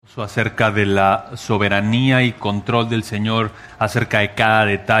acerca de la soberanía y control del Señor, acerca de cada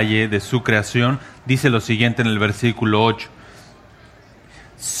detalle de su creación, dice lo siguiente en el versículo 8.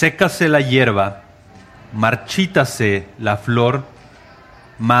 Sécase la hierba, marchítase la flor,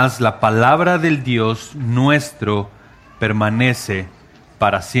 mas la palabra del Dios nuestro permanece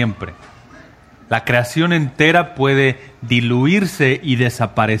para siempre. La creación entera puede diluirse y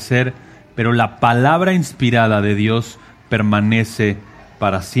desaparecer, pero la palabra inspirada de Dios permanece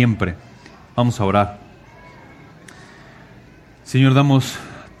para siempre. Vamos a orar. Señor, damos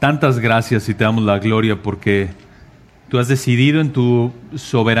tantas gracias y te damos la gloria porque tú has decidido en tu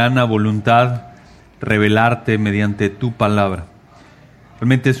soberana voluntad revelarte mediante tu palabra.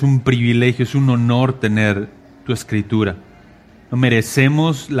 Realmente es un privilegio, es un honor tener tu escritura. No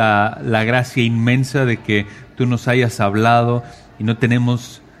merecemos la gracia inmensa de que tú nos hayas hablado y no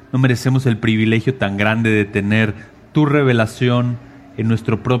merecemos el privilegio tan grande de tener tu revelación en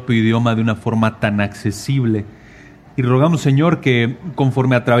nuestro propio idioma de una forma tan accesible. Y rogamos, Señor, que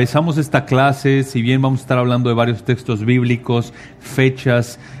conforme atravesamos esta clase, si bien vamos a estar hablando de varios textos bíblicos,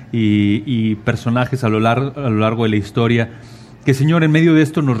 fechas y personajes a lo largo de la historia, que, Señor, en medio de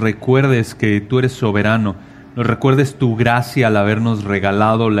esto nos recuerdes que tú eres soberano, nos recuerdes tu gracia al habernos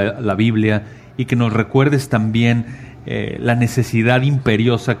regalado la Biblia y que nos recuerdes también la necesidad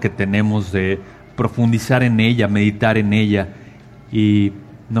imperiosa que tenemos de profundizar en ella, meditar en ella y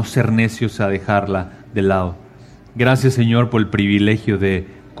no ser necios a dejarla de lado. Gracias, Señor, por el privilegio de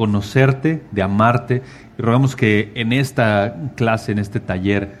conocerte, de amarte, y rogamos que en esta clase, en este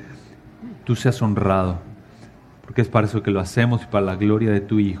taller, tú seas honrado, porque es para eso que lo hacemos y para la gloria de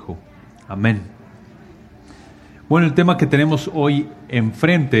tu Hijo. Amén. Bueno, el tema que tenemos hoy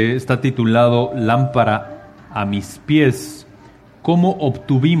enfrente está titulado Lámpara a mis pies. ¿Cómo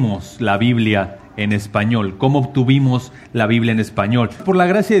obtuvimos la Biblia en español? ¿Cómo obtuvimos la Biblia en español? Por la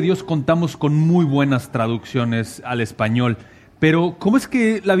gracia de Dios contamos con muy buenas traducciones al español, pero ¿cómo es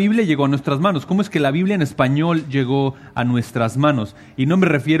que la Biblia llegó a nuestras manos? ¿Cómo es que la Biblia en español llegó a nuestras manos? Y no me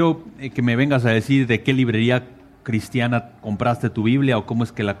refiero que me vengas a decir de qué librería cristiana compraste tu Biblia o cómo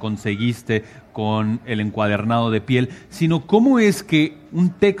es que la conseguiste con el encuadernado de piel, sino cómo es que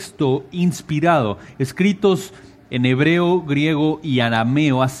un texto inspirado, escritos en hebreo, griego y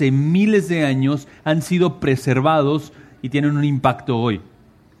arameo hace miles de años, han sido preservados y tienen un impacto hoy.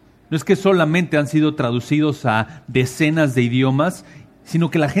 No es que solamente han sido traducidos a decenas de idiomas,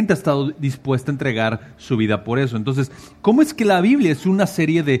 sino que la gente ha estado dispuesta a entregar su vida por eso. Entonces, ¿cómo es que la Biblia es una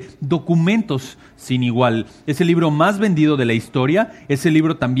serie de documentos sin igual? Es el libro más vendido de la historia, es el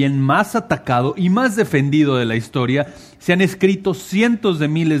libro también más atacado y más defendido de la historia. Se han escrito cientos de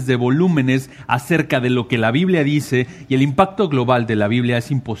miles de volúmenes acerca de lo que la Biblia dice y el impacto global de la Biblia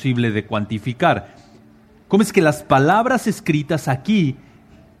es imposible de cuantificar. ¿Cómo es que las palabras escritas aquí,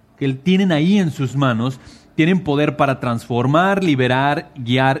 que tienen ahí en sus manos, tienen poder para transformar, liberar,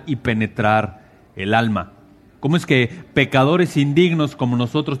 guiar y penetrar el alma? ¿Cómo es que pecadores indignos como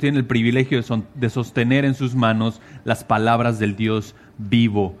nosotros tienen el privilegio de sostener en sus manos las palabras del Dios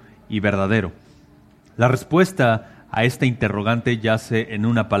vivo y verdadero? La respuesta a esta interrogante yace en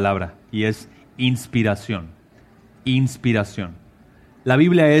una palabra y es inspiración. Inspiración. La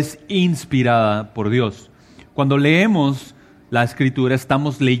Biblia es inspirada por Dios. Cuando leemos la Escritura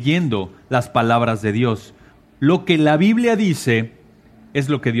estamos leyendo las palabras de Dios. Lo que la Biblia dice es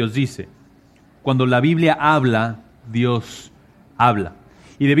lo que Dios dice. Cuando la Biblia habla, Dios habla.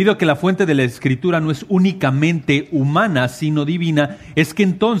 Y debido a que la fuente de la Escritura no es únicamente humana, sino divina, es que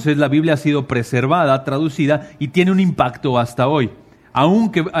entonces la Biblia ha sido preservada, traducida y tiene un impacto hasta hoy.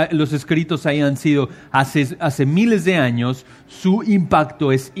 Aunque los escritos hayan sido hace miles de años, su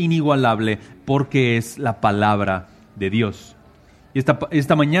impacto es inigualable porque es la palabra de Dios. Y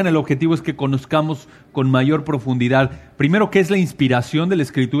esta mañana el objetivo es que conozcamos con mayor profundidad, primero, qué es la inspiración de la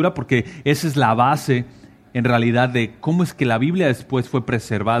Escritura, porque esa es la base, en realidad, de cómo es que la Biblia después fue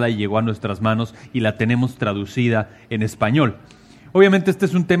preservada y llegó a nuestras manos y la tenemos traducida en español. Obviamente este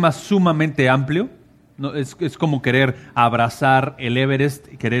es un tema sumamente amplio, ¿no? Es como querer abrazar el Everest,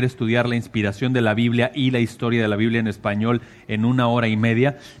 querer estudiar la inspiración de la Biblia y la historia de la Biblia en español en 1 hora y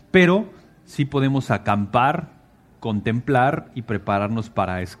media, pero sí podemos acampar, contemplar y prepararnos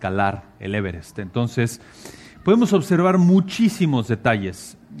para escalar el Everest. Entonces, podemos observar muchísimos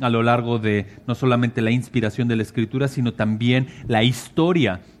detalles a lo largo de no solamente la inspiración de la Escritura, sino también la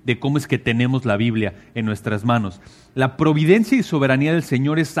historia de cómo es que tenemos la Biblia en nuestras manos. La providencia y soberanía del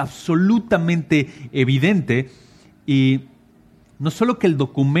Señor es absolutamente evidente y no solo que el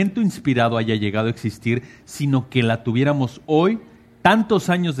documento inspirado haya llegado a existir, sino que la tuviéramos hoy, tantos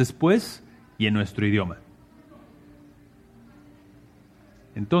años después, y en nuestro idioma.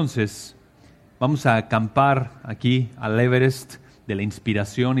 Entonces, vamos a acampar aquí al Everest de la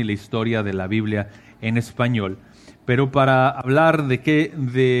inspiración y la historia de la Biblia en español. Pero para hablar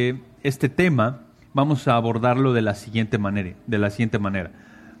de este tema, vamos a abordarlo de la siguiente manera.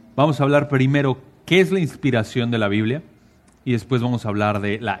 Vamos a hablar primero qué es la inspiración de la Biblia y después vamos a hablar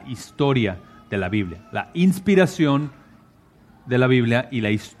de la historia de la Biblia. La inspiración de la Biblia y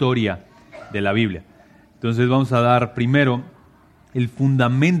la historia de la Biblia. Entonces vamos a dar primero el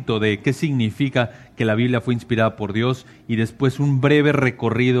fundamento de qué significa que la Biblia fue inspirada por Dios y después un breve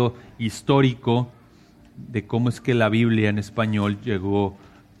recorrido histórico de cómo es que la Biblia en español llegó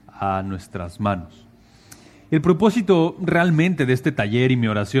a nuestras manos. El propósito realmente de este taller y mi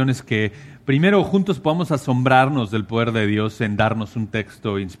oración es que primero juntos podamos asombrarnos del poder de Dios en darnos un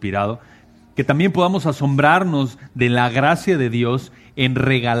texto inspirado, que también podamos asombrarnos de la gracia de Dios en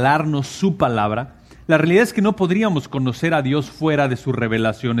regalarnos su palabra. La realidad es que no podríamos conocer a Dios fuera de su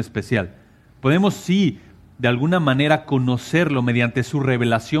revelación especial. Podemos sí, de alguna manera, conocerlo mediante su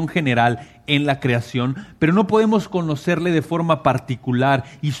revelación general en la creación, pero no podemos conocerle de forma particular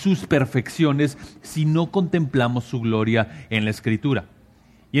y sus perfecciones si no contemplamos su gloria en la Escritura.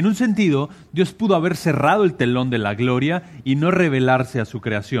 Y en un sentido, Dios pudo haber cerrado el telón de la gloria y no revelarse a su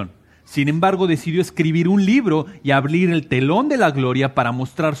creación. Sin embargo, decidió escribir un libro y abrir el telón de la gloria para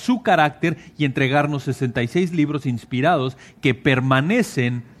mostrar su carácter y entregarnos 66 libros inspirados que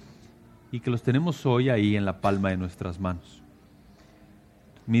permanecen y que los tenemos hoy ahí en la palma de nuestras manos.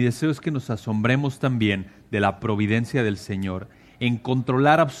 Mi deseo es que nos asombremos también de la providencia del Señor en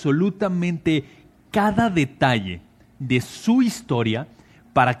controlar absolutamente cada detalle de su historia,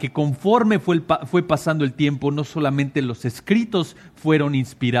 para que conforme fue pasando el tiempo, no solamente los escritos fueron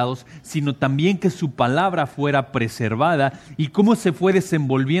inspirados, sino también que su palabra fuera preservada y cómo se fue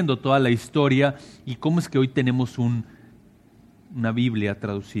desenvolviendo toda la historia y cómo es que hoy tenemos una Biblia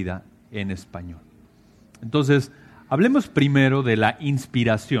traducida en español. Entonces, hablemos primero de la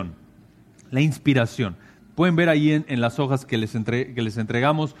inspiración. La inspiración. Pueden ver ahí en las hojas que les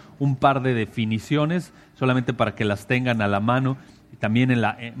entregamos un par de definiciones, solamente para que las tengan a la mano. Y también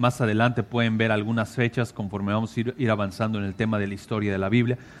más adelante pueden ver algunas fechas conforme vamos a ir avanzando en el tema de la historia de la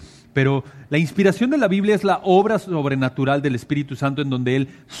Biblia. Pero la inspiración de la Biblia es la obra sobrenatural del Espíritu Santo en donde Él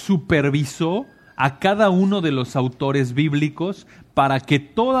supervisó a cada uno de los autores bíblicos para que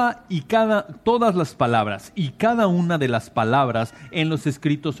todas las palabras y cada una de las palabras en los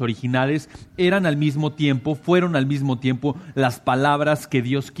escritos originales fueron al mismo tiempo las palabras que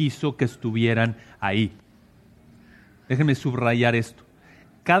Dios quiso que estuvieran ahí. Déjenme subrayar esto.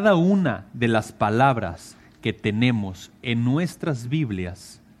 Cada una de las palabras que tenemos en nuestras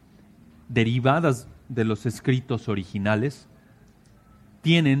Biblias, derivadas de los escritos originales,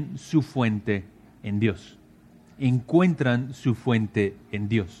 tienen su fuente en Dios. Encuentran su fuente en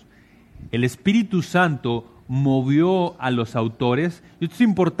Dios. El Espíritu Santo movió a los autores. Y esto es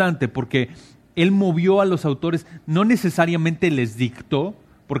importante porque Él movió a los autores, no necesariamente les dictó,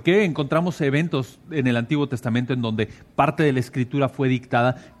 porque encontramos eventos en el Antiguo Testamento en donde parte de la Escritura fue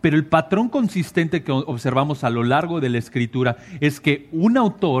dictada, pero el patrón consistente que observamos a lo largo de la Escritura es que un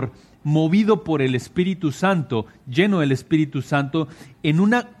autor movido por el Espíritu Santo, lleno del Espíritu Santo, en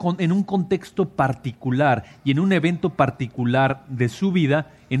un contexto particular y en un evento particular de su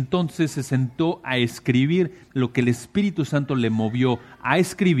vida, entonces se sentó a escribir lo que el Espíritu Santo le movió a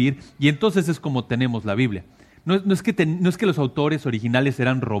escribir, y entonces es como tenemos la Biblia. No es que los autores originales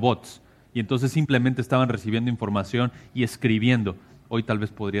eran robots y entonces simplemente estaban recibiendo información y escribiendo. Hoy tal vez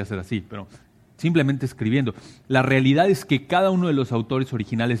podría ser así, pero simplemente escribiendo. La realidad es que cada uno de los autores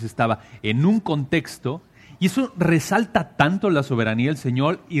originales estaba en un contexto, y eso resalta tanto la soberanía del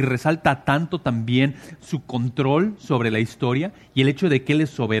Señor y resalta tanto también su control sobre la historia y el hecho de que Él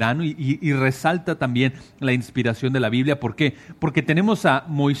es soberano, y resalta también la inspiración de la Biblia. ¿Por qué? Porque tenemos a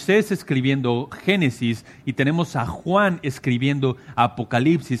Moisés escribiendo Génesis y tenemos a Juan escribiendo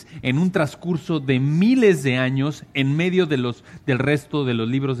Apocalipsis en un transcurso de miles de años en medio del resto de los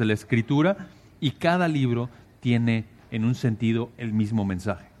libros de la Escritura, y cada libro tiene en un sentido el mismo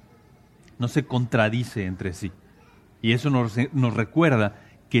mensaje. No se contradice entre sí. Y eso nos recuerda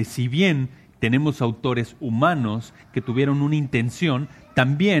que si bien tenemos autores humanos que tuvieron una intención,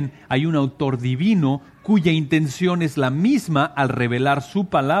 también hay un autor divino cuya intención es la misma al revelar su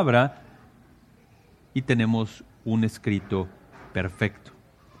palabra, y tenemos un escrito perfecto.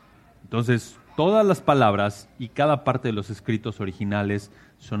 Entonces, todas las palabras y cada parte de los escritos originales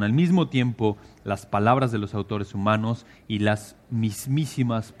son al mismo tiempo las palabras de los autores humanos y las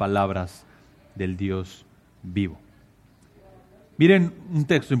mismísimas palabras del Dios vivo. Miren un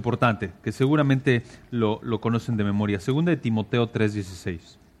texto importante que seguramente lo conocen de memoria. Segunda de Timoteo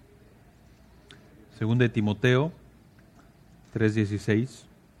 3:16. Segunda de Timoteo 3:16.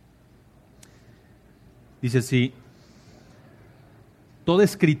 Dice así: toda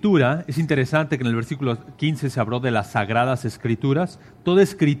escritura, es interesante que en el versículo 15 se habló de las sagradas escrituras. Toda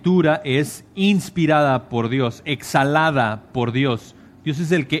escritura es inspirada por Dios, exhalada por Dios. Dios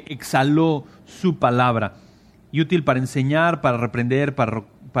es el que exhaló su palabra, y útil para enseñar, para reprender,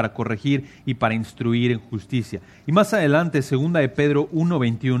 para corregir y para instruir en justicia. Y más adelante, segunda de Pedro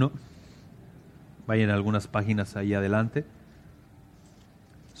 1:21, vayan algunas páginas ahí adelante.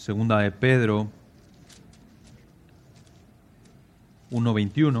 Segunda de Pedro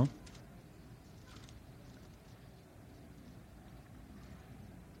 1:21.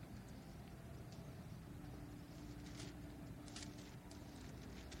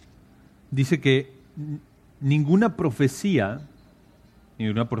 Dice que ninguna profecía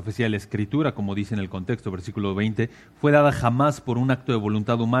de la Escritura, como dice en el contexto, versículo 20, fue dada jamás por un acto de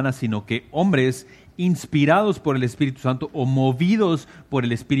voluntad humana, sino que hombres inspirados por el Espíritu Santo o movidos por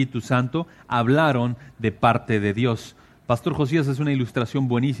el Espíritu Santo hablaron de parte de Dios. Pastor Josías es una ilustración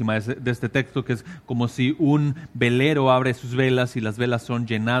buenísima de este texto, que es como si un velero abre sus velas y las velas son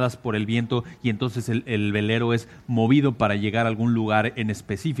llenadas por el viento y entonces el velero es movido para llegar a algún lugar en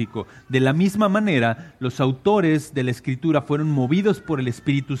específico. De la misma manera, los autores de la Escritura fueron movidos por el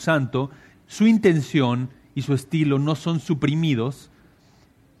Espíritu Santo. Su intención y su estilo no son suprimidos,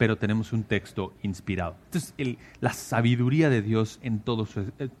 pero tenemos un texto inspirado. Entonces, la sabiduría de Dios en todo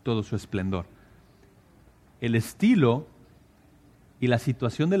su esplendor. El estilo y la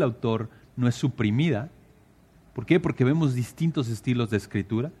situación del autor no es suprimida. ¿Por qué? Porque vemos distintos estilos de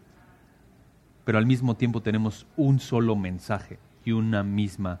escritura, pero al mismo tiempo tenemos un solo mensaje y una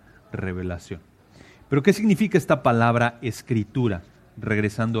misma revelación. ¿Pero qué significa esta palabra escritura?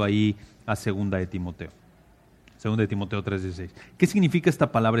 Regresando ahí a 2 de Timoteo. 2 de Timoteo 3:16. ¿Qué significa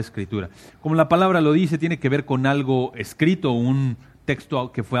esta palabra escritura? Como la palabra lo dice, tiene que ver con algo escrito, un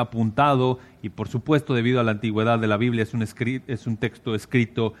texto que fue apuntado, y por supuesto, debido a la antigüedad de la Biblia, es un texto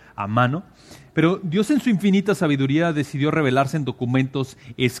escrito a mano. Pero Dios, en su infinita sabiduría, decidió revelarse en documentos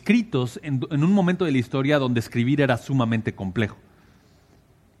escritos en un momento de la historia donde escribir era sumamente complejo.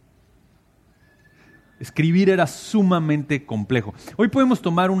 Escribir era sumamente complejo. Hoy podemos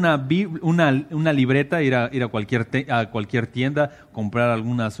tomar una libreta, ir a cualquier tienda, comprar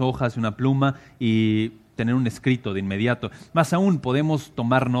algunas hojas y una pluma y tener un escrito de inmediato. Más aún, podemos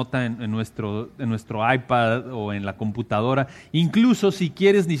tomar nota en nuestro iPad o en la computadora. Incluso si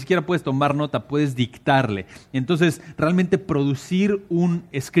quieres, ni siquiera puedes tomar nota, puedes dictarle. Entonces, realmente producir un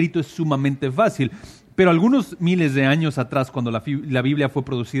escrito es sumamente fácil. Pero algunos miles de años atrás, cuando la Biblia fue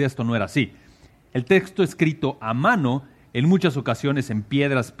producida, esto no era así. El texto escrito a mano, en muchas ocasiones en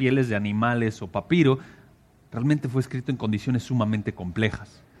piedras, pieles de animales o papiro, realmente fue escrito en condiciones sumamente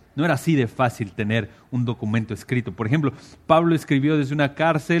complejas. No era así de fácil tener un documento escrito. Por ejemplo, Pablo escribió desde una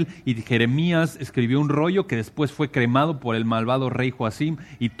cárcel y Jeremías escribió un rollo que después fue cremado por el malvado rey Joacim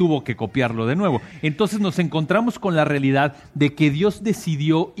y tuvo que copiarlo de nuevo. Entonces nos encontramos con la realidad de que Dios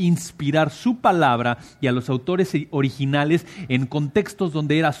decidió inspirar su palabra y a los autores originales en contextos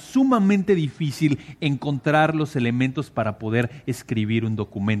donde era sumamente difícil encontrar los elementos para poder escribir un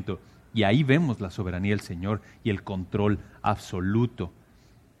documento. Y ahí vemos la soberanía del Señor y el control absoluto.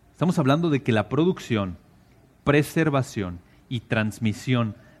 Estamos hablando de que la producción, preservación y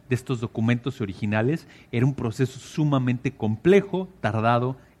transmisión de estos documentos originales era un proceso sumamente complejo,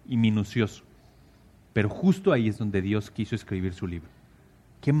 tardado y minucioso. Pero justo ahí es donde Dios quiso escribir su libro.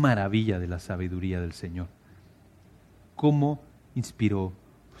 ¡Qué maravilla de la sabiduría del Señor! ¿Cómo inspiró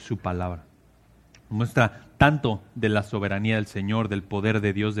su palabra? Muestra tanto de la soberanía del Señor, del poder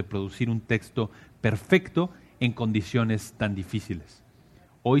de Dios de producir un texto perfecto en condiciones tan difíciles.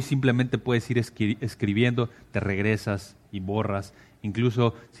 Hoy simplemente puedes ir escribiendo, te regresas y borras.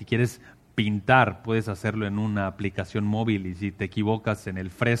 Incluso si quieres pintar, puedes hacerlo en una aplicación móvil y si te equivocas en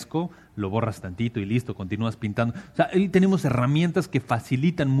el fresco, lo borras tantito y listo, continúas pintando. O sea, ahí tenemos herramientas que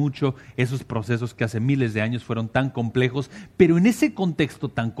facilitan mucho esos procesos que hace miles de años fueron tan complejos, pero en ese contexto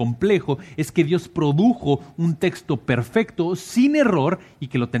tan complejo es que Dios produjo un texto perfecto, sin error, y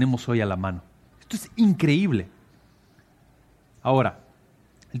que lo tenemos hoy a la mano. Esto es increíble. Ahora,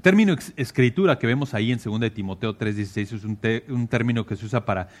 el término escritura que vemos ahí en 2 de Timoteo 3:16 es un término que se usa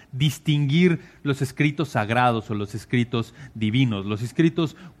para distinguir los escritos sagrados o los escritos divinos, los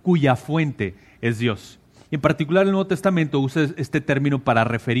escritos cuya fuente es Dios. Y en particular el Nuevo Testamento usa este término para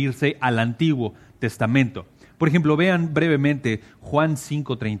referirse al Antiguo Testamento. Por ejemplo, vean brevemente Juan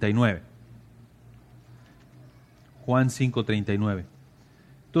 5:39. Juan 5:39.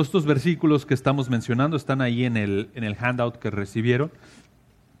 Todos estos versículos que estamos mencionando están ahí en el handout que recibieron.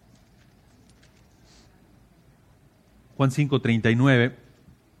 Juan 5:39,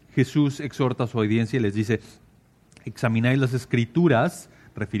 Jesús exhorta a su audiencia y les dice: examináis las Escrituras,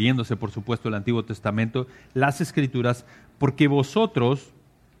 refiriéndose por supuesto al Antiguo Testamento, las Escrituras, porque vosotros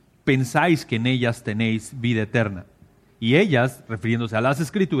pensáis que en ellas tenéis vida eterna. Y ellas, refiriéndose a las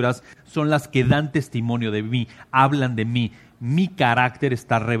Escrituras, son las que dan testimonio de mí, hablan de mí. Mi carácter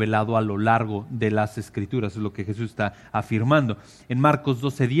está revelado a lo largo de las Escrituras, es lo que Jesús está afirmando. En Marcos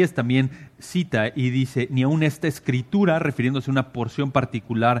 12:10 también cita y dice: ni aun esta Escritura, refiriéndose a una porción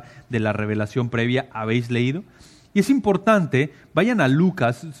particular de la revelación previa, habéis leído. Y es importante, vayan a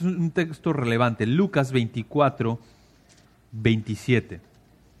Lucas, es un texto relevante, Lucas 24:27.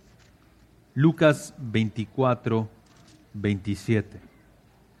 Lucas 24:27.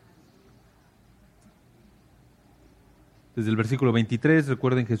 Desde el versículo 23,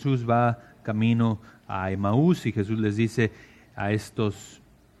 recuerden, Jesús va camino a Emaús y Jesús les dice a estas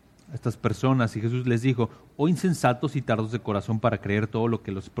personas, y Jesús les dijo: oh insensatos y tardos de corazón para creer todo lo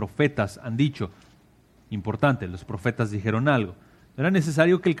que los profetas han dicho. Importante, los profetas dijeron algo. ¿No era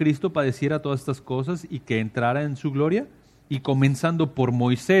necesario que el Cristo padeciera todas estas cosas y que entrara en su gloria? Y comenzando por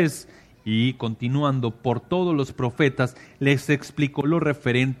Moisés y continuando por todos los profetas, les explicó lo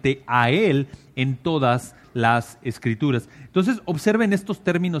referente a él en todas las Escrituras. Entonces, observen estos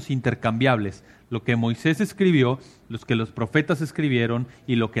términos intercambiables: lo que Moisés escribió, los que los profetas escribieron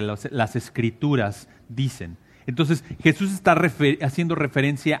y lo que las Escrituras dicen. Entonces, Jesús está haciendo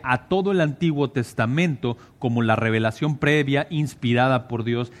referencia a todo el Antiguo Testamento como la revelación previa inspirada por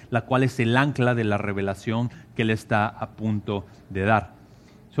Dios, la cual es el ancla de la revelación que Él está a punto de dar.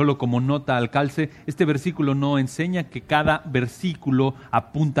 Solo como nota al calce, este versículo no enseña que cada versículo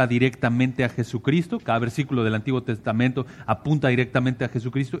apunta directamente a Jesucristo, cada versículo del Antiguo Testamento apunta directamente a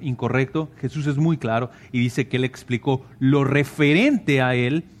Jesucristo. Incorrecto, Jesús es muy claro y dice que Él explicó lo referente a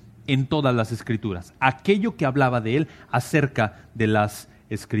Él en todas las Escrituras, aquello que hablaba de Él acerca de las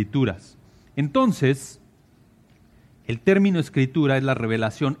Escrituras. Entonces, el término Escritura es la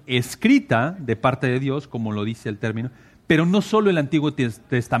revelación escrita de parte de Dios, como lo dice el término. Pero no solo el Antiguo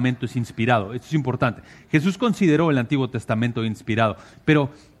Testamento es inspirado, esto es importante. Jesús consideró el Antiguo Testamento inspirado,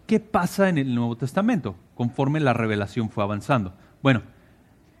 pero ¿qué pasa en el Nuevo Testamento conforme la revelación fue avanzando? Bueno,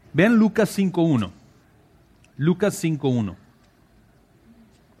 vean Lucas 5:1. Lucas 5:1.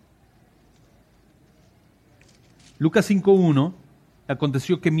 Lucas 5:1,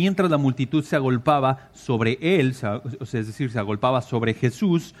 aconteció que mientras la multitud se agolpaba sobre él, es decir, se agolpaba sobre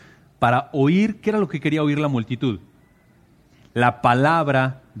Jesús para oír, ¿qué era lo que quería oír la multitud? La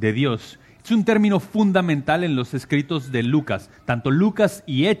palabra de Dios. Es un término fundamental en los escritos de Lucas. Tanto Lucas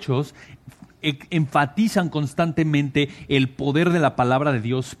y Hechos enfatizan constantemente el poder de la palabra de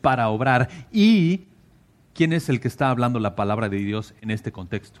Dios para obrar. ¿Y quién es el que está hablando la palabra de Dios en este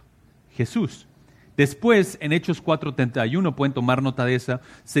contexto? Jesús. Después, en Hechos 4:31, pueden tomar nota de esa,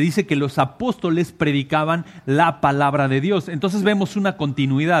 se dice que los apóstoles predicaban la palabra de Dios. Entonces vemos una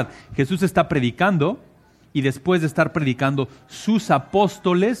continuidad. Jesús está predicando, y después de estar predicando, sus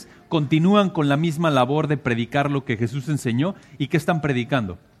apóstoles continúan con la misma labor de predicar lo que Jesús enseñó. ¿Y qué están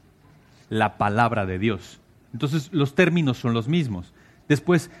predicando? La palabra de Dios. Entonces los términos son los mismos.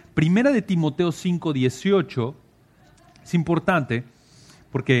 Después, 1 de Timoteo 5:18 es importante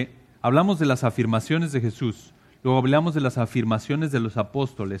porque hablamos de las afirmaciones de Jesús, luego hablamos de las afirmaciones de los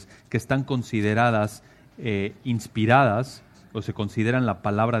apóstoles que están consideradas inspiradas o se consideran la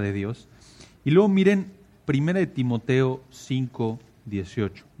palabra de Dios. Y luego miren 1 de Timoteo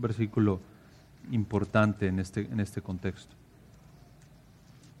 5:18, versículo importante en este contexto.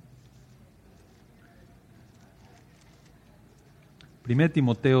 Primero de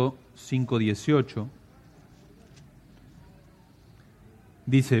Timoteo 5:18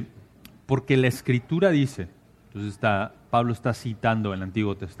 dice: porque la Escritura dice, entonces Pablo está citando el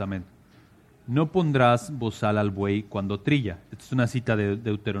Antiguo Testamento: no pondrás bozal al buey cuando trilla. Esta es una cita de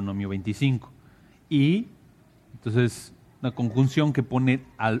Deuteronomio 25. Y entonces una conjunción que pone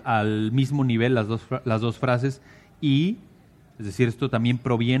al mismo nivel las dos frases, y, es decir, esto también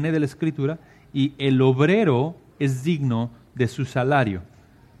proviene de la Escritura, y el obrero es digno de su salario.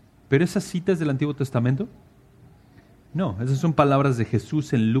 ¿Pero esas citas del Antiguo Testamento? No, esas son palabras de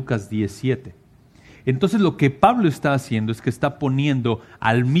Jesús en Lucas 17. Entonces lo que Pablo está haciendo es que está poniendo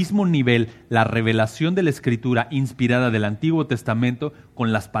al mismo nivel la revelación de la Escritura inspirada del Antiguo Testamento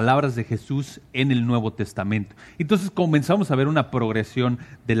con las palabras de Jesús en el Nuevo Testamento. Entonces comenzamos a ver una progresión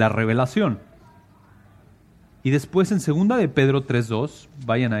de la revelación. Y después en 2 de Pedro 3:2,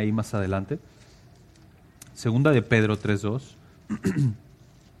 vayan ahí más adelante, Segunda de Pedro 3:2.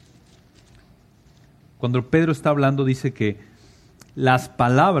 Cuando Pedro está hablando dice que las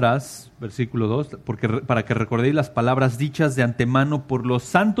palabras, versículo 2, para que recordéis las palabras dichas de antemano por los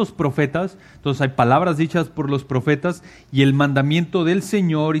santos profetas. Entonces hay palabras dichas por los profetas y el mandamiento del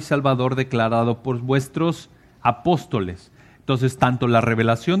Señor y Salvador declarado por vuestros apóstoles. Entonces tanto la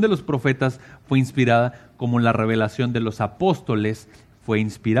revelación de los profetas fue inspirada como la revelación de los apóstoles fue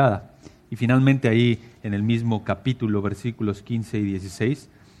inspirada. Y finalmente ahí en el mismo capítulo, versículos 15 y 16,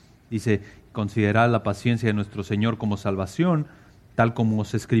 dice: considerad la paciencia de nuestro Señor como salvación, tal como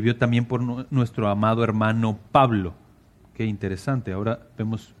se escribió también por nuestro amado hermano Pablo. Qué interesante, ahora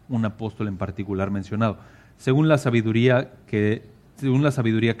vemos un apóstol en particular mencionado. Según la sabiduría que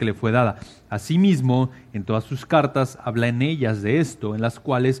le fue dada. Asimismo, en todas sus cartas habla en ellas de esto, en las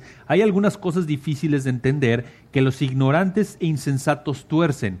cuales hay algunas cosas difíciles de entender que los ignorantes e insensatos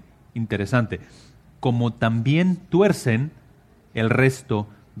tuercen. Interesante. Como también tuercen el resto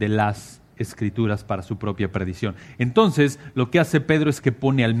de las Escrituras para su propia perdición. Entonces, lo que hace Pedro es que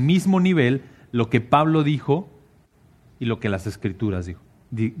pone al mismo nivel lo que Pablo dijo y lo que las Escrituras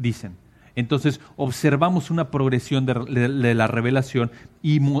dicen. Entonces, observamos una progresión de la revelación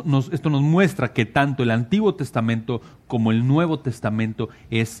y esto nos muestra que tanto el Antiguo Testamento como el Nuevo Testamento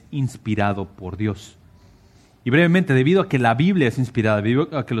es inspirado por Dios. Y brevemente, debido a que la Biblia es inspirada,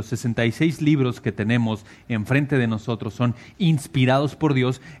 debido a que los 66 libros que tenemos enfrente de nosotros son inspirados por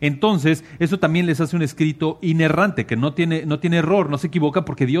Dios, entonces eso también les hace un escrito inerrante, que no tiene error, no se equivoca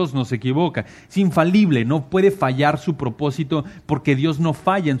porque Dios no se equivoca. Es infalible, no puede fallar su propósito porque Dios no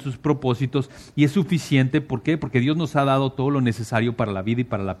falla en sus propósitos y es suficiente. ¿Por qué? Porque Dios nos ha dado todo lo necesario para la vida y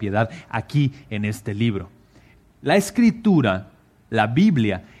para la piedad aquí en este libro. La Escritura, la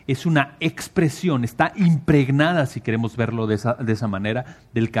Biblia, es una expresión, está impregnada, si queremos verlo de esa manera,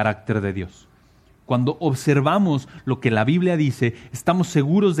 del carácter de Dios. Cuando observamos lo que la Biblia dice, estamos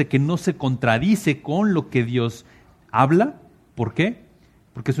seguros de que no se contradice con lo que Dios habla. ¿Por qué?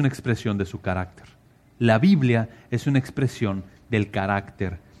 Porque es una expresión de su carácter. La Biblia es una expresión del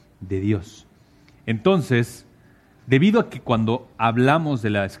carácter de Dios. Entonces, debido a que cuando hablamos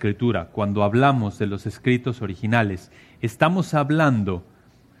de la Escritura, cuando hablamos de los escritos originales, estamos hablando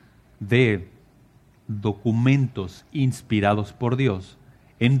de documentos inspirados por Dios,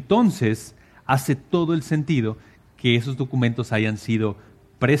 entonces hace todo el sentido que esos documentos hayan sido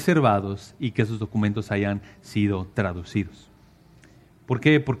preservados y que esos documentos hayan sido traducidos. ¿Por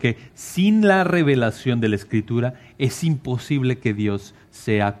qué? Porque sin la revelación de la Escritura es imposible que Dios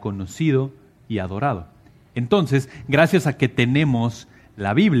sea conocido y adorado. Entonces, gracias a que tenemos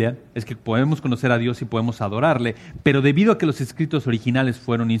la Biblia, es que podemos conocer a Dios y podemos adorarle, pero debido a que los escritos originales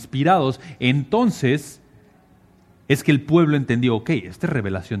fueron inspirados, entonces es que el pueblo entendió, ok, esta es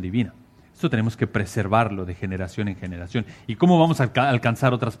revelación divina. Esto tenemos que preservarlo de generación en generación. ¿Y cómo vamos a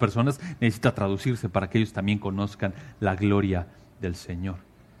alcanzar a otras personas? Necesita traducirse para que ellos también conozcan la gloria del Señor.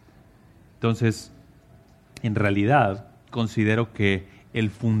 Entonces, en realidad, considero que el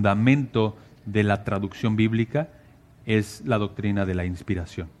fundamento de la traducción bíblica es la doctrina de la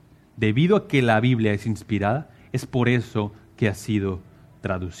inspiración. Debido a que la Biblia es inspirada, es por eso que ha sido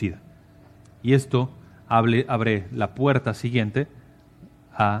traducida. Y esto abre la puerta siguiente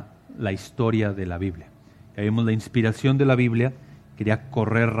a la historia de la Biblia. Ya vimos la inspiración de la Biblia. Quería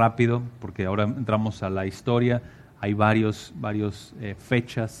correr rápido porque ahora entramos a la historia. Hay varios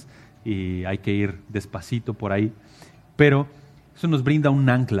fechas y hay que ir despacito por ahí. Pero eso nos brinda un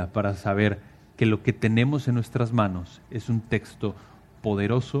ancla para saber que lo que tenemos en nuestras manos es un texto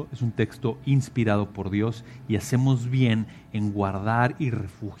poderoso, es un texto inspirado por Dios y hacemos bien en guardar y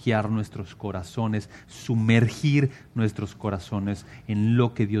refugiar nuestros corazones, sumergir nuestros corazones en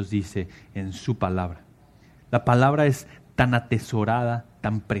lo que Dios dice en su palabra. La palabra es tan atesorada,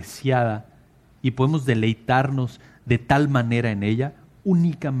 tan preciada y podemos deleitarnos de tal manera en ella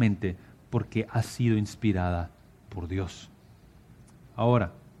únicamente porque ha sido inspirada por Dios.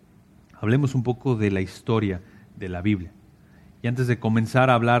 Ahora, hablemos un poco de la historia de la Biblia. Y antes de comenzar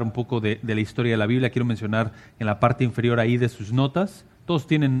a hablar un poco de la historia de la Biblia, quiero mencionar en la parte inferior ahí de sus notas, todos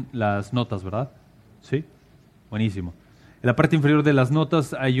tienen las notas, ¿verdad? ¿Sí? Buenísimo. En la parte inferior de las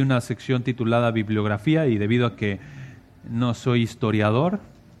notas hay una sección titulada Bibliografía y debido a que no soy historiador,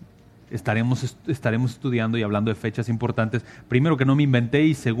 estaremos estudiando y hablando de fechas importantes. Primero, que no me inventé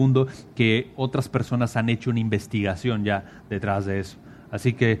y segundo, que otras personas han hecho una investigación ya detrás de eso.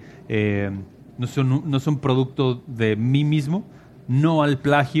 Así que no son producto de mí mismo, no al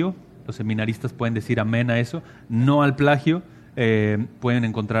plagio. Los seminaristas pueden decir amén a eso, no al plagio. Pueden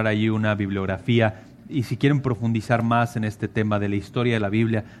encontrar ahí una bibliografía y si quieren profundizar más en este tema de la historia de la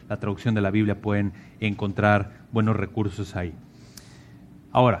Biblia, la traducción de la Biblia, pueden encontrar buenos recursos ahí.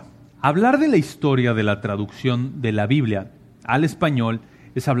 Ahora, hablar de la historia de la traducción de la Biblia al español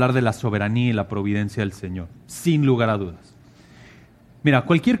es hablar de la soberanía y la providencia del Señor, sin lugar a dudas. Mira,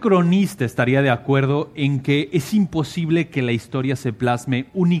 cualquier cronista estaría de acuerdo en que es imposible que la historia se plasme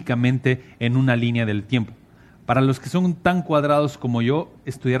únicamente en una línea del tiempo. Para los que son tan cuadrados como yo,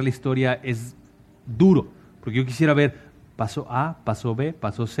 estudiar la historia es duro, porque yo quisiera ver paso A, paso B,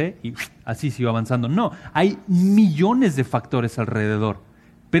 paso C, y así sigo avanzando. No, hay millones de factores alrededor,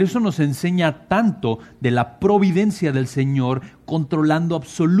 pero eso nos enseña tanto de la providencia del Señor controlando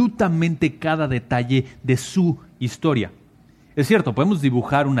absolutamente cada detalle de su historia. Es cierto, podemos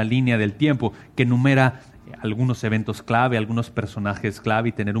dibujar una línea del tiempo que enumera algunos eventos clave, algunos personajes clave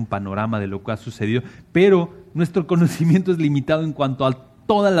y tener un panorama de lo que ha sucedido, pero nuestro conocimiento es limitado en cuanto a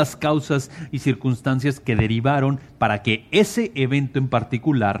todas las causas y circunstancias que derivaron para que ese evento en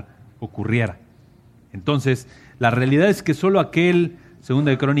particular ocurriera. Entonces, la realidad es que solo aquel, 2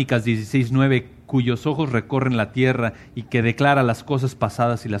 de Crónicas 16:9, cuyos ojos recorren la tierra y que declara las cosas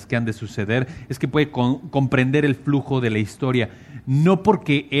pasadas y las que han de suceder, es que puede comprender el flujo de la historia, no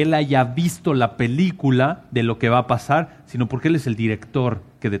porque él haya visto la película de lo que va a pasar, sino porque él es el director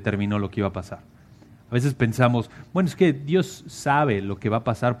que determinó lo que iba a pasar. A veces pensamos, bueno, es que Dios sabe lo que va a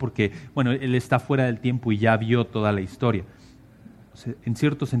pasar porque, bueno, Él está fuera del tiempo y ya vio toda la historia. O sea, en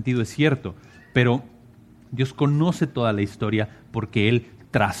cierto sentido es cierto, pero Dios conoce toda la historia porque Él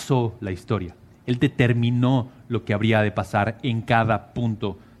trazó la historia. Él determinó lo que habría de pasar en cada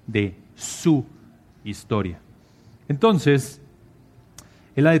punto de su historia. Entonces,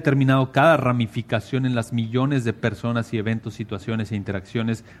 Él ha determinado cada ramificación en las millones de personas y eventos, situaciones e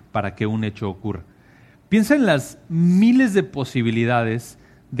interacciones para que un hecho ocurra. Piensa en las miles de posibilidades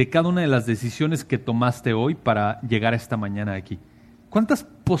de cada una de las decisiones que tomaste hoy para llegar a esta mañana aquí. ¿Cuántas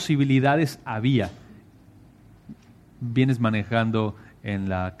posibilidades había? Vienes manejando en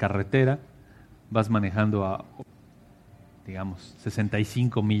la carretera, vas manejando a, digamos,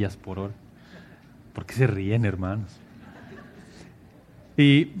 65 millas por hora. ¿Por qué se ríen, hermanos?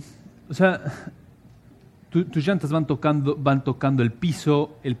 Y, o sea, tus llantas van tocando el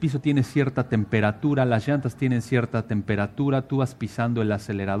piso tiene cierta temperatura, las llantas tienen cierta temperatura, tú vas pisando el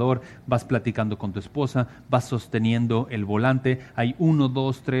acelerador, vas platicando con tu esposa, vas sosteniendo el volante, hay 1,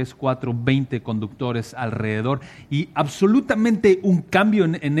 2, 3, 4, 20 conductores alrededor y absolutamente un cambio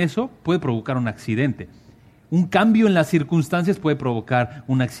en eso puede provocar un accidente. Un cambio en las circunstancias puede provocar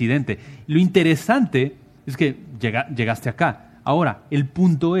un accidente. Lo interesante es que llegaste acá. Ahora, el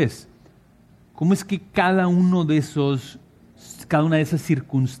punto es, ¿cómo es que cada una de esas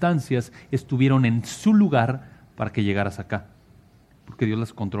circunstancias estuvieron en su lugar para que llegaras acá? Porque Dios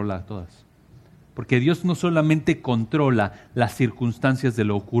las controla a todas. Porque Dios no solamente controla las circunstancias de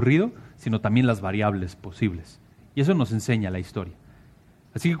lo ocurrido, sino también las variables posibles. Y eso nos enseña la historia.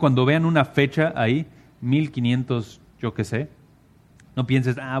 Así que cuando vean una fecha ahí, 1500, yo qué sé, no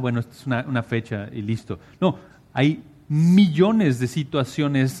pienses, bueno, esta es una fecha y listo. No, hay millones de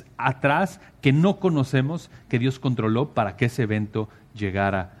situaciones atrás que no conocemos que Dios controló para que ese evento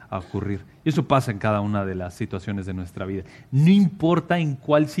llegara a ocurrir. Y eso pasa en cada una de las situaciones de nuestra vida. No importa en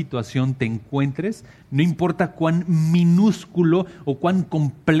cuál situación te encuentres, no importa cuán minúsculo o cuán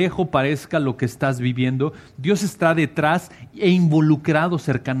complejo parezca lo que estás viviendo, Dios está detrás e involucrado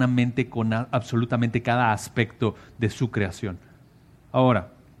cercanamente con absolutamente cada aspecto de su creación.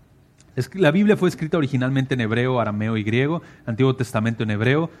 Ahora, la Biblia fue escrita originalmente en hebreo, arameo y griego, Antiguo Testamento en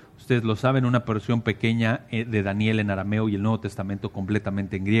hebreo, ustedes lo saben, una porción pequeña de Daniel en arameo y el Nuevo Testamento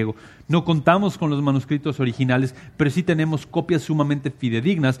completamente en griego. No contamos con los manuscritos originales, pero sí tenemos copias sumamente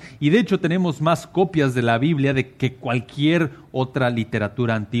fidedignas y de hecho tenemos más copias de la Biblia de que cualquier otra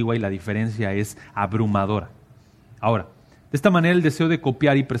literatura antigua y la diferencia es abrumadora. Ahora, de esta manera el deseo de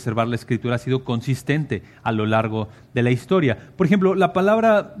copiar y preservar la Escritura ha sido consistente a lo largo de la historia. Por ejemplo, la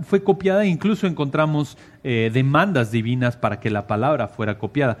palabra fue copiada e incluso encontramos demandas divinas para que la palabra fuera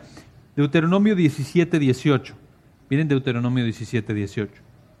copiada. Deuteronomio 17:18. Miren Deuteronomio 17:18.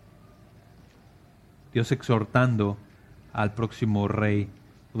 Dios exhortando al próximo rey,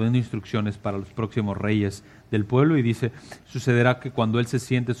 dando instrucciones para los próximos reyes del pueblo y dice, sucederá que cuando él se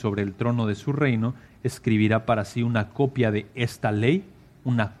siente sobre el trono de su reino, escribirá para sí una copia de esta ley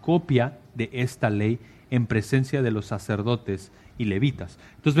en presencia de los sacerdotes y levitas.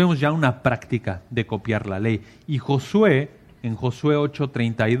 Entonces vemos ya una práctica de copiar la ley. Y Josué, en Josué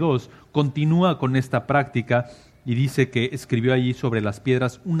 8:32, continúa con esta práctica y dice que escribió allí sobre las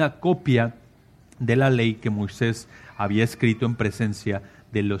piedras una copia de la ley que Moisés había escrito en presencia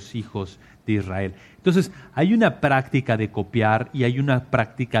de los hijos de Israel. Entonces, hay una práctica de copiar y hay una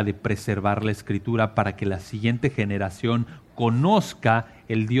práctica de preservar la Escritura para que la siguiente generación conozca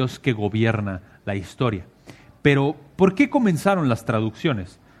el Dios que gobierna la historia. Pero, ¿por qué comenzaron las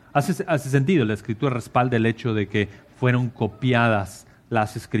traducciones? Hace sentido, la Escritura respalda el hecho de que fueron copiadas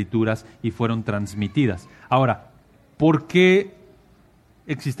las Escrituras y fueron transmitidas. Ahora, ¿por qué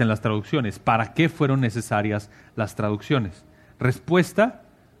existen las traducciones? ¿Para qué fueron necesarias las traducciones? Respuesta,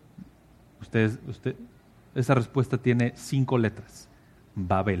 esa respuesta tiene 5 letras.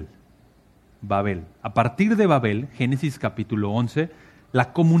 Babel. Babel. A partir de Babel, Génesis capítulo 11,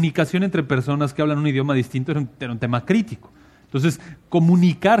 la comunicación entre personas que hablan un idioma distinto era un tema crítico. Entonces,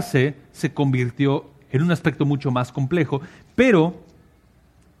 comunicarse se convirtió en un aspecto mucho más complejo, pero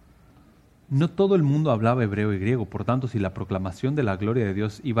no todo el mundo hablaba hebreo y griego. Por tanto, si la proclamación de la gloria de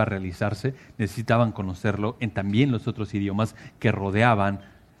Dios iba a realizarse, necesitaban conocerlo en también los otros idiomas que rodeaban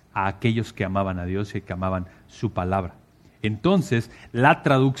a aquellos que amaban a Dios y que amaban su palabra. Entonces, la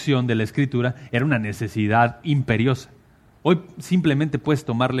traducción de la Escritura era una necesidad imperiosa. Hoy simplemente puedes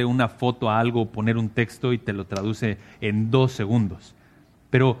tomarle una foto a algo, poner un texto y te lo traduce en 2 segundos.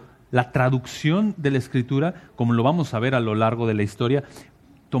 Pero la traducción de la Escritura, como lo vamos a ver a lo largo de la historia,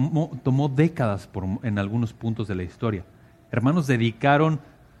 tomó décadas en algunos puntos de la historia. Hermanos dedicaron,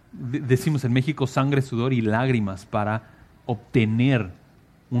 decimos en México, sangre, sudor y lágrimas para obtener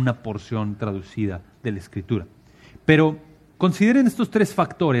una porción traducida de la Escritura. Pero consideren estos 3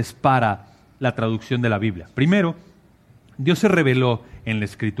 factores para la traducción de la Biblia. Primero, Dios se reveló en la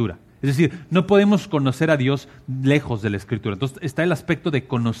Escritura. Es decir, no podemos conocer a Dios lejos de la Escritura. Entonces está el aspecto de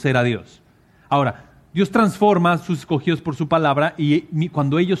conocer a Dios. Ahora, Dios transforma a sus escogidos por su palabra y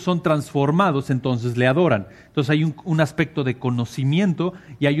cuando ellos son transformados, entonces le adoran. Entonces hay un aspecto de conocimiento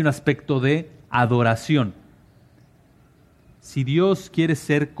y hay un aspecto de adoración. Si Dios quiere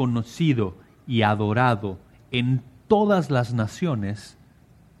ser conocido y adorado en todas las naciones,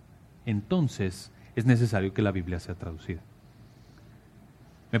 entonces es necesario que la Biblia sea traducida.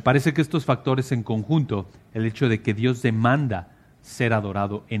 Me parece que estos factores en conjunto, el hecho de que Dios demanda ser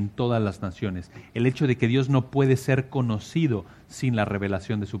adorado en todas las naciones, el hecho de que Dios no puede ser conocido sin la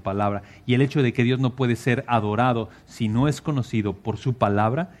revelación de su palabra y el hecho de que Dios no puede ser adorado si no es conocido por su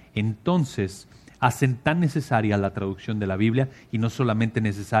palabra, entonces hacen tan necesaria la traducción de la Biblia, y no solamente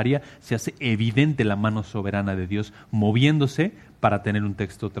necesaria, se hace evidente la mano soberana de Dios moviéndose para tener un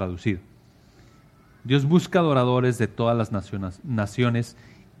texto traducido. Dios busca adoradores de todas las naciones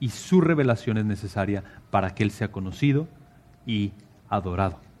y su revelación es necesaria para que Él sea conocido y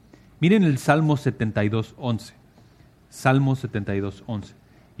adorado. Miren el Salmo 72:11. Salmo 72:11.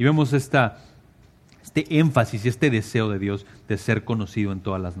 Y vemos este énfasis y este deseo de Dios de ser conocido en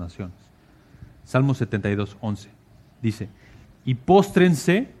todas las naciones. Salmo 72:11 dice: y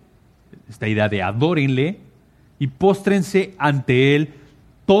póstrense, esta idea de adórenle, y póstrense ante Él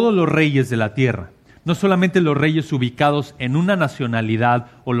todos los reyes de la tierra. No solamente los reyes ubicados en una nacionalidad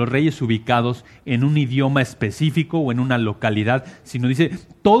o los reyes ubicados en un idioma específico o en una localidad, sino dice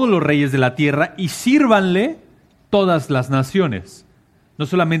todos los reyes de la tierra, y sírvanle todas las naciones. No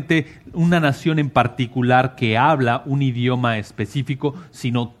solamente una nación en particular que habla un idioma específico,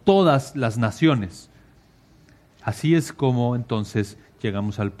 sino todas las naciones. Así es como entonces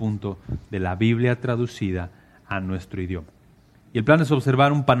llegamos al punto de la Biblia traducida a nuestro idioma. Y el plan es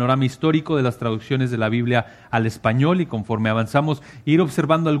observar un panorama histórico de las traducciones de la Biblia al español y conforme avanzamos, ir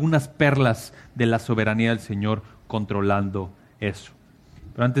observando algunas perlas de la soberanía del Señor controlando eso.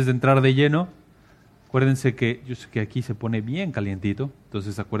 Pero antes de entrar de lleno, acuérdense que yo sé que aquí se pone bien calientito,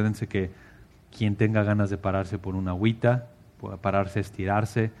 entonces acuérdense que quien tenga ganas de pararse por una agüita, pueda pararse,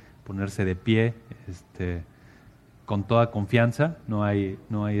 estirarse, ponerse de pie, con toda confianza, no hay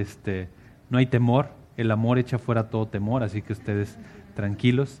temor. El amor echa fuera todo temor, así que ustedes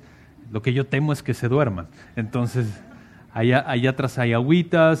tranquilos. Lo que yo temo es que se duerman. Entonces, allá atrás hay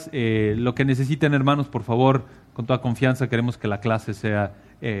agüitas. Lo que necesiten, hermanos, por favor, con toda confianza, queremos que la clase sea,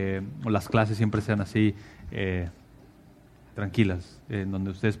 o las clases siempre sean así, tranquilas,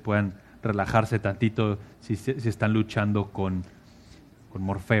 donde ustedes puedan relajarse tantito si están luchando con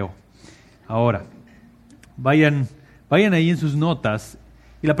Morfeo. Ahora, vayan ahí en sus notas.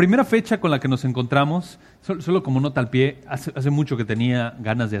 Y la primera fecha con la que nos encontramos, solo como nota al pie, hace mucho que tenía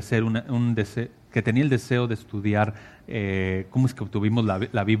ganas de hacer que tenía el deseo de estudiar cómo es que obtuvimos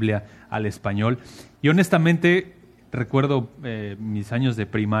la Biblia al español. Y honestamente, recuerdo mis años de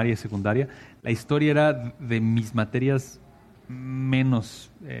primaria y secundaria, la historia era de mis materias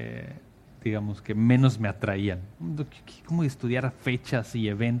menos, digamos, que menos me atraían. ¿Cómo estudiar fechas y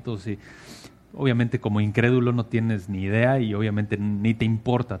eventos? obviamente como incrédulo no tienes ni idea y obviamente ni te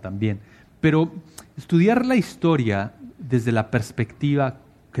importa también. Pero estudiar la historia desde la perspectiva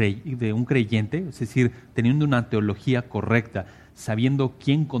de un creyente, es decir, teniendo una teología correcta, sabiendo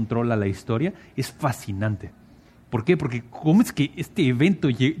quién controla la historia, es fascinante. ¿Por qué? Porque ¿cómo es que este evento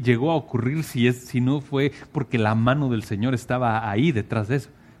llegó a ocurrir si no fue porque la mano del Señor estaba ahí detrás de eso?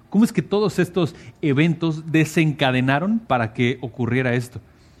 ¿Cómo es que todos estos eventos desencadenaron para que ocurriera esto?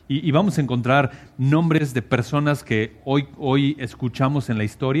 Y vamos a encontrar nombres de personas que hoy escuchamos en la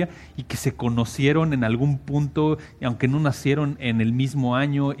historia y que se conocieron en algún punto, aunque no nacieron en el mismo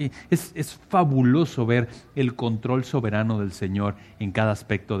año. Es fabuloso ver el control soberano del Señor en cada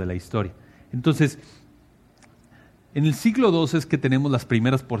aspecto de la historia. Entonces, en el siglo II es que tenemos las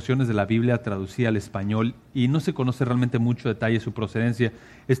primeras porciones de la Biblia traducida al español y no se conoce realmente mucho detalle de su procedencia.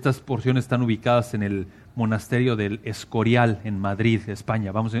 Estas porciones están ubicadas en el monasterio del Escorial en Madrid,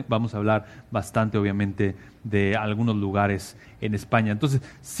 España. Vamos a hablar bastante, obviamente, de algunos lugares en España. Entonces,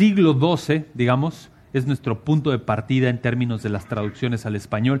 siglo XII, digamos, es nuestro punto de partida en términos de las traducciones al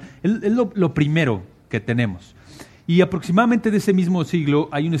español. Es lo primero que tenemos. Y aproximadamente de ese mismo siglo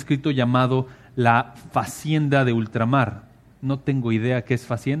hay un escrito llamado La Facienda de Ultramar. No tengo idea qué es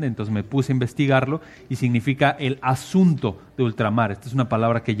facienda, entonces me puse a investigarlo y significa el asunto de ultramar. Esta es una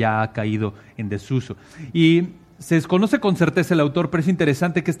palabra que ya ha caído en desuso. Y se desconoce con certeza el autor, pero es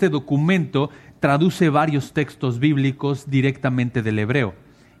interesante que este documento traduce varios textos bíblicos directamente del hebreo.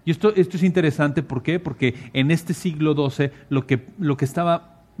 Y esto es interesante, ¿por qué? Porque en este siglo XII lo que estaba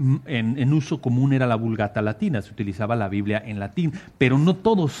en uso común era la Vulgata latina, se utilizaba la Biblia en latín, pero no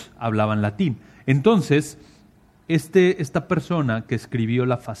todos hablaban latín. Entonces, esta persona que escribió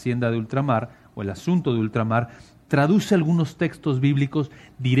La Facienda de Ultramar, o El Asunto de Ultramar, traduce algunos textos bíblicos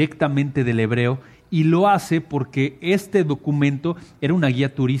directamente del hebreo y lo hace porque este documento era una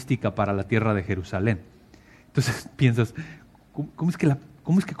guía turística para la tierra de Jerusalén. Entonces piensas, ¿cómo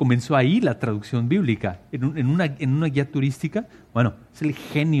es que comenzó ahí la traducción bíblica? ¿En una guía turística? Bueno, es el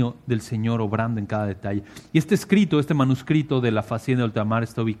genio del Señor obrando en cada detalle. Y este manuscrito de La Facienda de Ultramar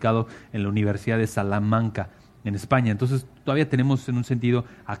está ubicado en la Universidad de Salamanca, en España. Entonces todavía tenemos en un sentido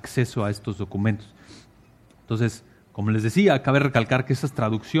acceso a estos documentos. Entonces, como les decía, cabe recalcar que esas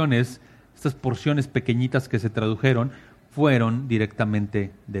traducciones, estas porciones pequeñitas que se tradujeron, fueron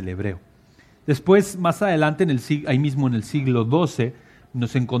directamente del hebreo. Después, más adelante, ahí mismo en el siglo XII,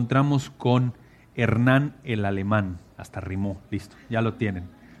 nos encontramos con Hernán el Alemán. Hasta rimó, listo, ya lo tienen.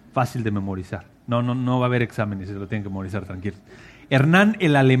 Fácil de memorizar. No va a haber exámenes, se lo tienen que memorizar, tranquilos. Hernán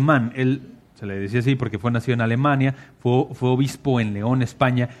el Alemán, él se le decía así porque fue nacido en Alemania, fue obispo en León,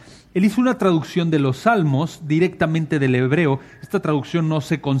 España. Él hizo una traducción de los Salmos directamente del hebreo. Esta traducción no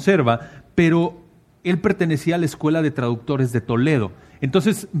se conserva, pero él pertenecía a la Escuela de Traductores de Toledo.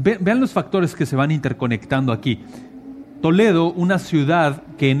 Entonces, vean los factores que se van interconectando aquí. Toledo, una ciudad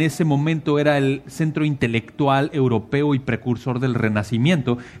que en ese momento era el centro intelectual europeo y precursor del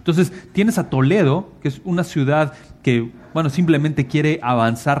Renacimiento. Entonces, tienes a Toledo, que es una ciudad que, simplemente quiere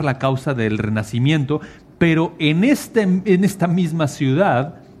avanzar la causa del Renacimiento, pero en esta misma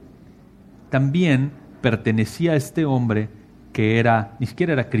ciudad también pertenecía a este hombre que ni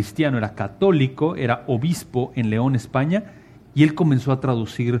siquiera era cristiano, era católico, era obispo en León, España, y él comenzó a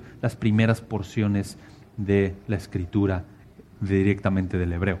traducir las primeras porciones de la escritura directamente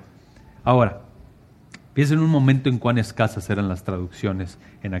del hebreo. Ahora, piensen un momento en cuán escasas eran las traducciones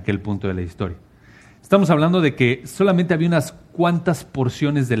en aquel punto de la historia. Estamos hablando de que solamente había unas cuantas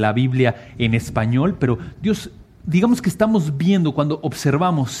porciones de la Biblia en español, pero digamos que estamos viendo cuando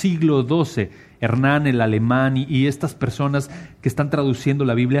observamos siglo XII, Hernán el Alemán y estas personas que están traduciendo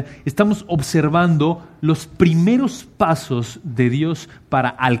la Biblia, estamos observando los primeros pasos de Dios para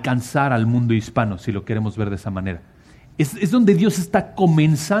alcanzar al mundo hispano, si lo queremos ver de esa manera. Es donde Dios está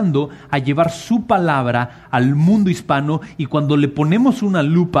comenzando a llevar su palabra al mundo hispano, y cuando le ponemos una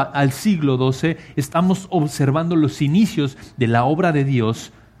lupa al siglo XII, estamos observando los inicios de la obra de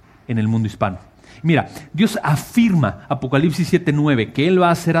Dios en el mundo hispano. Mira, Dios afirma, Apocalipsis 7:9, que Él va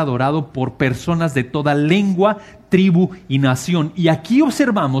a ser adorado por personas de toda lengua, tribu y nación. Y aquí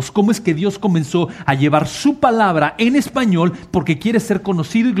observamos cómo es que Dios comenzó a llevar su palabra en español porque quiere ser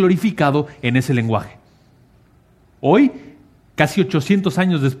conocido y glorificado en ese lenguaje. Hoy, casi 800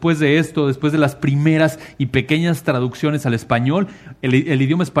 años después de esto, después de las primeras y pequeñas traducciones al español, el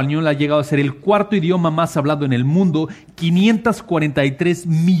idioma español ha llegado a ser el cuarto idioma más hablado en el mundo. 543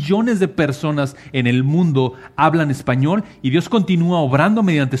 millones de personas en el mundo hablan español, y Dios continúa obrando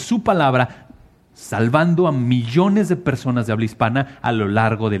mediante su palabra salvando a millones de personas de habla hispana a lo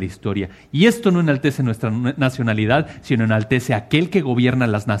largo de la historia. Y esto no enaltece nuestra nacionalidad, sino enaltece a aquel que gobierna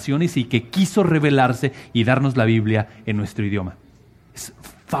las naciones y que quiso revelarse y darnos la Biblia en nuestro idioma. Es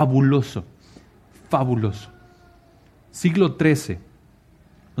fabuloso, fabuloso. Siglo XIII.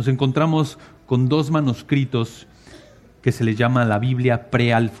 Nos encontramos con 2 manuscritos que se les llama la Biblia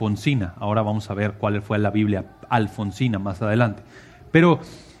prealfonsina. Ahora vamos a ver cuál fue la Biblia alfonsina más adelante. Pero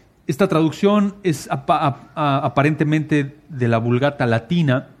esta traducción es aparentemente de la Vulgata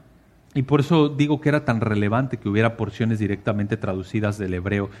latina, y por eso digo que era tan relevante que hubiera porciones directamente traducidas del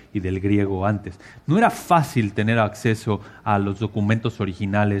hebreo y del griego antes. No era fácil tener acceso a los documentos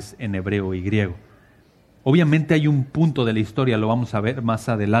originales en hebreo y griego. Obviamente hay un punto de la historia, lo vamos a ver más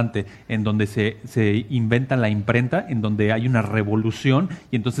adelante, en donde se inventa la imprenta, en donde hay una revolución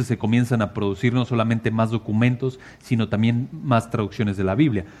y entonces se comienzan a producir no solamente más documentos, sino también más traducciones de la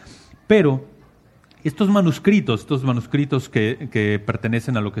Biblia. Pero estos manuscritos que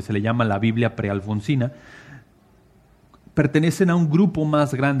pertenecen a lo que se le llama la Biblia prealfonsina, pertenecen a un grupo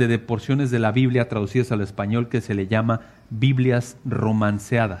más grande de porciones de la Biblia traducidas al español que se le llama Biblias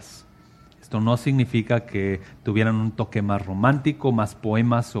romanceadas. Esto no significa que tuvieran un toque más romántico, más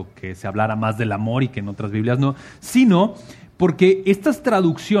poemas o que se hablara más del amor y que en otras Biblias no, sino porque estas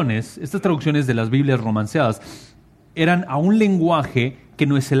traducciones de las Biblias romanceadas eran a un lenguaje que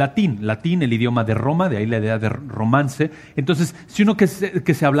no es el latín. Latín, el idioma de Roma, de ahí la idea de romance. Entonces, sino que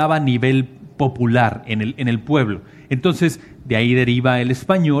se hablaba a nivel popular en el pueblo. Entonces, de ahí deriva el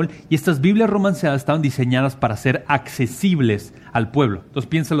español y estas Biblias romanceadas estaban diseñadas para ser accesibles al pueblo. Entonces,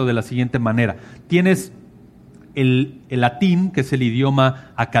 piénsalo de la siguiente manera. Tienes el latín, que es el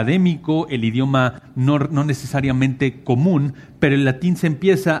idioma académico, el idioma no necesariamente común, pero el latín se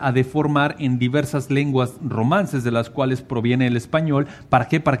empieza a deformar en diversas lenguas romances de las cuales proviene el español. ¿Para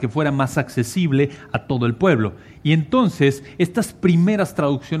qué? Para que fuera más accesible a todo el pueblo. Y entonces, estas primeras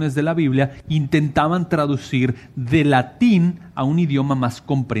traducciones de la Biblia intentaban traducir de latín a un idioma más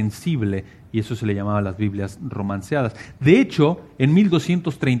comprensible, y eso se le llamaba las Biblias romanceadas. De hecho, en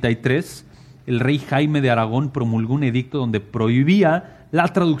 1233, el rey Jaime de Aragón promulgó un edicto donde prohibía la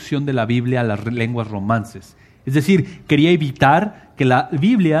traducción de la Biblia a las lenguas romances. Es decir, quería evitar que la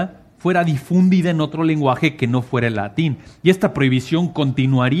Biblia fuera difundida en otro lenguaje que no fuera el latín. Y esta prohibición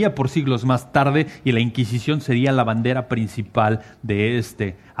continuaría por siglos más tarde y la Inquisición sería la bandera principal de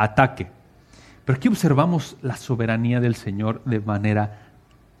este ataque. Pero aquí observamos la soberanía del Señor de manera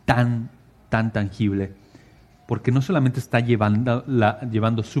tan tangible. Porque no solamente está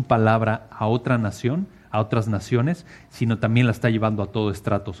llevando su palabra a otra nación, a otras naciones, sino también la está llevando a todo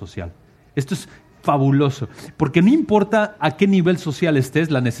estrato social. Esto es fabuloso, porque no importa a qué nivel social estés,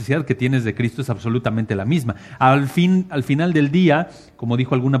 la necesidad que tienes de Cristo es absolutamente la misma. Al final del día, como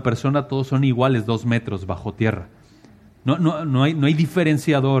dijo alguna persona, todos son iguales 2 metros bajo tierra. No hay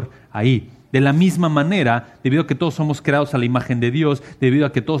diferenciador ahí. De la misma manera, debido a que todos somos creados a la imagen de Dios, debido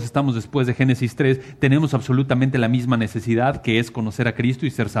a que todos estamos después de Génesis 3, tenemos absolutamente la misma necesidad, que es conocer a Cristo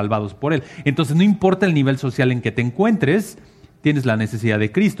y ser salvados por Él. Entonces, no importa el nivel social en que te encuentres, tienes la necesidad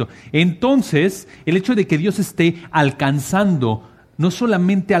de Cristo. Entonces, el hecho de que Dios esté alcanzando no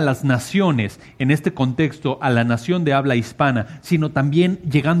solamente a las naciones, en este contexto a la nación de habla hispana, sino también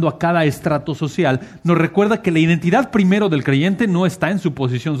llegando a cada estrato social, nos recuerda que la identidad primero del creyente no está en su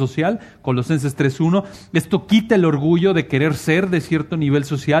posición social, Colosenses 3:1. Esto quita el orgullo de querer ser de cierto nivel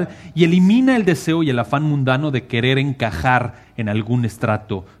social y elimina el deseo y el afán mundano de querer encajar en algún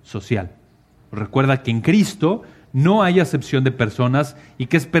estrato social. Recuerda que en Cristo no hay acepción de personas y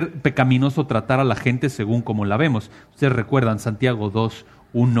que es pecaminoso tratar a la gente según como la vemos. Ustedes recuerdan Santiago 2,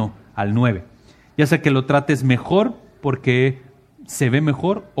 1 al 9. Ya sea que lo trates mejor porque se ve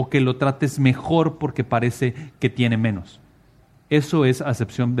mejor o que lo trates mejor porque parece que tiene menos. Eso es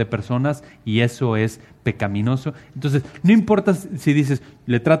acepción de personas y eso es pecaminoso. Entonces, no importa si dices,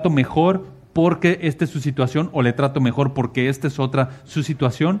 le trato mejor porque esta es su situación o le trato mejor porque esta es su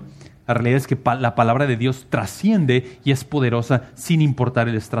situación. La realidad es que la palabra de Dios trasciende y es poderosa sin importar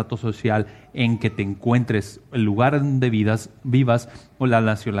el estrato social en que te encuentres, el lugar donde vivas o la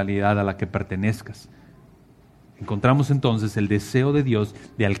nacionalidad a la que pertenezcas. Encontramos entonces el deseo de Dios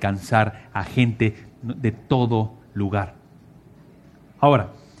de alcanzar a gente de todo lugar.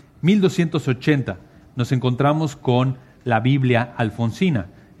 Ahora, 1280, nos encontramos con la Biblia alfonsina.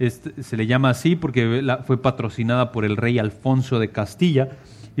 Se le llama así porque fue patrocinada por el rey Alfonso de Castilla.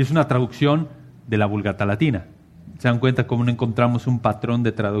 Y es una traducción de la Vulgata latina. ¿Se dan cuenta cómo no encontramos un patrón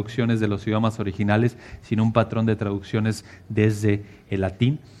de traducciones de los idiomas originales, sino un patrón de traducciones desde el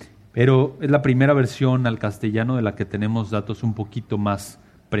latín? Pero es la primera versión al castellano de la que tenemos datos un poquito más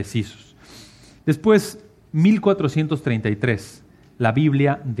precisos. Después, 1433, la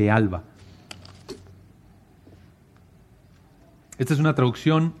Biblia de Alba. Esta es una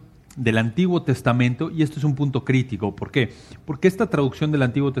traducción del Antiguo Testamento y esto es un punto crítico. ¿Por qué? Porque esta traducción del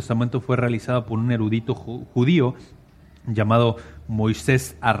Antiguo Testamento fue realizada por un erudito judío llamado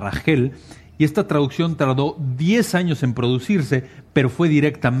Moisés Arragel, y esta traducción tardó 10 años en producirse, pero fue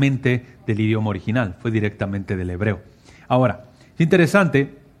directamente del idioma original, fue directamente del hebreo. Ahora, es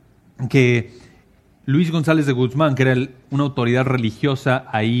interesante que Luis González de Guzmán, que era una autoridad religiosa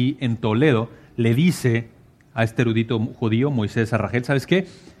ahí en Toledo, le dice a este erudito judío, Moisés Arragel, ¿sabes qué?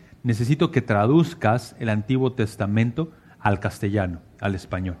 Necesito que traduzcas el Antiguo Testamento al castellano, al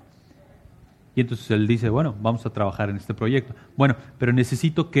español. Y entonces él dice, bueno, vamos a trabajar en este proyecto. Bueno, pero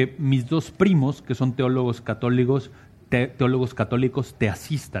necesito que mis dos primos, que son teólogos católicos, te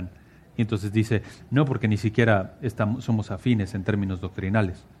asistan. Y entonces dice, no, porque ni siquiera somos afines en términos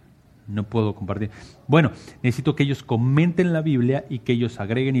doctrinales. No puedo compartir. Bueno, necesito que ellos comenten la Biblia y que ellos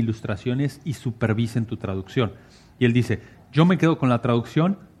agreguen ilustraciones y supervisen tu traducción. Y él dice, yo me quedo con la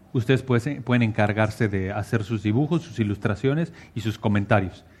traducción, ustedes pueden encargarse de hacer sus dibujos, sus ilustraciones y sus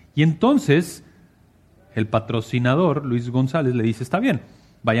comentarios. Y entonces el patrocinador, Luis González, le dice, está bien,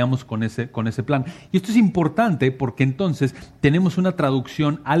 vayamos con ese plan. Y esto es importante porque entonces tenemos una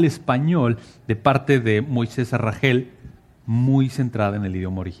traducción al español de parte de Moisés Arragel muy centrada en el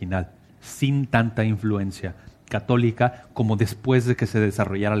idioma original, sin tanta influencia católica como después de que se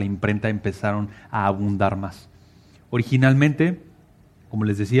desarrollara la imprenta empezaron a abundar más. Originalmente, como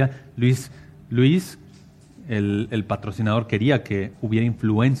les decía, Luis, el patrocinador, quería que hubiera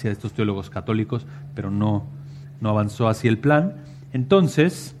influencia de estos teólogos católicos, pero no avanzó así el plan.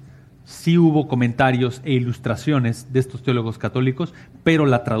 Entonces, sí hubo comentarios e ilustraciones de estos teólogos católicos, pero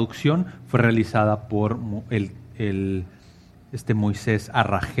la traducción fue realizada por este Moisés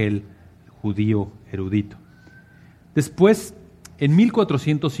Arragel, judío erudito. Después, en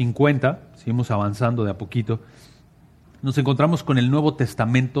 1450, seguimos avanzando de a poquito, nos encontramos con el Nuevo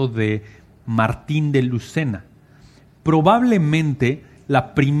Testamento de Martín de Lucena. Probablemente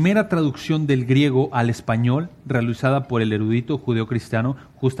la primera traducción del griego al español realizada por el erudito judeocristiano,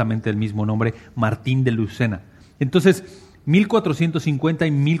 justamente el mismo nombre, Martín de Lucena. Entonces, 1450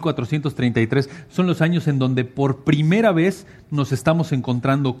 y 1433 son los años en donde por primera vez nos estamos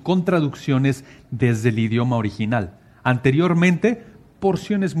encontrando con traducciones desde el idioma original. Anteriormente,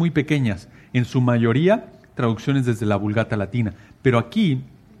 porciones muy pequeñas, en su mayoría traducciones desde la Vulgata Latina. Pero aquí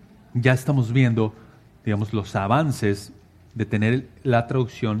ya estamos viendo, digamos, los avances de tener la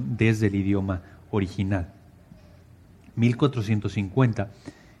traducción desde el idioma original. 1450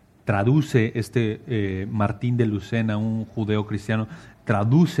 traduce Martín de Lucena, un judeo cristiano,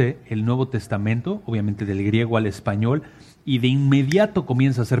 traduce el Nuevo Testamento, obviamente del griego al español, y de inmediato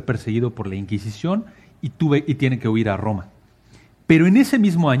comienza a ser perseguido por la Inquisición y tiene que huir a Roma. Pero en ese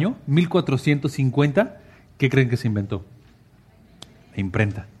mismo año, 1450, ¿qué creen que se inventó? La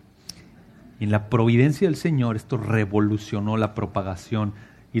imprenta. En la providencia del Señor, esto revolucionó la propagación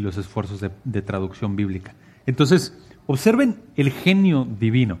y los esfuerzos de traducción bíblica. Entonces, observen el genio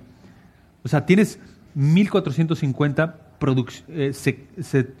divino. O sea, tienes 1450,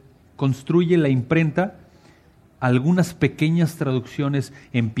 se construye la imprenta, algunas pequeñas traducciones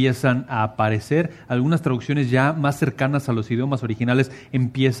empiezan a aparecer, algunas traducciones ya más cercanas a los idiomas originales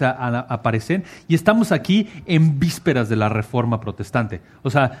empiezan a aparecer, y estamos aquí en vísperas de la Reforma Protestante. O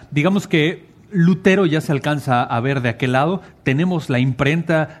sea, digamos que Lutero ya se alcanza a ver de aquel lado, tenemos la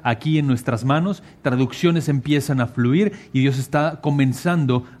imprenta aquí en nuestras manos, traducciones empiezan a fluir y Dios está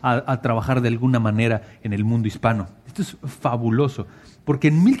comenzando a trabajar de alguna manera en el mundo hispano. Esto es fabuloso, porque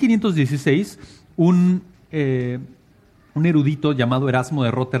en 1516 un erudito llamado Erasmo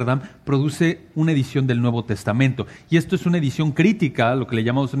de Rotterdam produce una edición del Nuevo Testamento. Y esto es una edición crítica, lo que le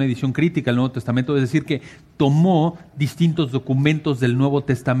llamamos una edición crítica al Nuevo Testamento, es decir, que tomó distintos documentos del Nuevo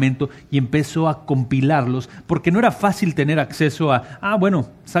Testamento y empezó a compilarlos, porque no era fácil tener acceso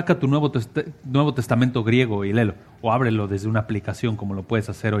saca tu Nuevo Testamento griego y léelo, o ábrelo desde una aplicación como lo puedes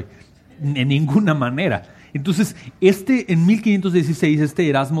hacer hoy. En ninguna manera. Entonces, en 1516,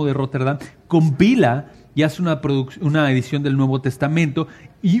 Erasmo de Rotterdam compila y hace una edición del Nuevo Testamento,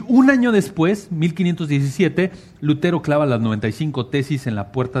 y un año después, 1517, Lutero clava las 95 tesis en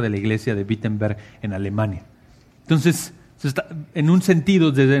la puerta de la iglesia de Wittenberg en Alemania. Entonces, en un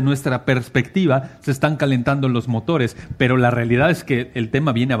sentido, desde nuestra perspectiva, se están calentando los motores, pero la realidad es que el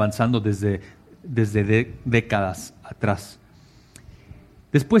tema viene avanzando desde décadas atrás.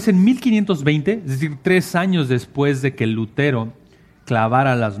 Después, en 1520, es decir, 3 años después de que Lutero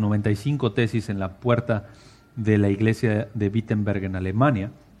clavara las 95 tesis en la puerta de la iglesia de Wittenberg en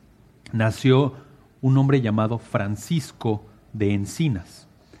Alemania, nació un hombre llamado Francisco de Encinas,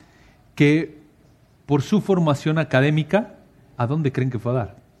 que por su formación académica, ¿a dónde creen que fue a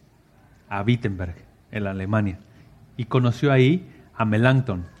dar? A Wittenberg, en Alemania. Y conoció ahí a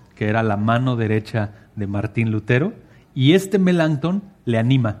Melanchthon, que era la mano derecha de Martín Lutero, y Melanchthon le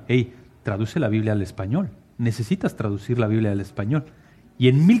anima: hey, traduce la Biblia al español, necesitas traducir la Biblia al español. Y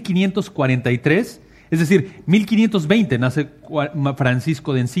en 1543, es decir, 1520 nace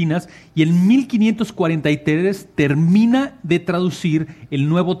Francisco de Encinas, y en 1543 termina de traducir el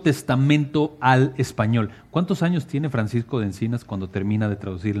Nuevo Testamento al español. ¿Cuántos años tiene Francisco de Encinas cuando termina de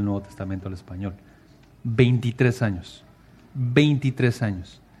traducir el Nuevo Testamento al español? 23 años. 23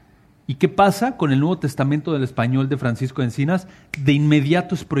 años. ¿Y qué pasa con el Nuevo Testamento del español de Francisco de Encinas? De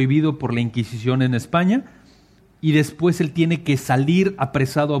inmediato es prohibido por la Inquisición en España, y después él tiene que salir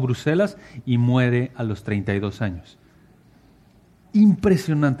apresado a Bruselas y muere a los 32 años.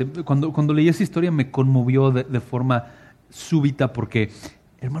 Impresionante. Cuando leí esa historia me conmovió de forma súbita porque,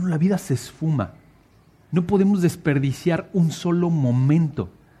 hermano, la vida se esfuma. No podemos desperdiciar un solo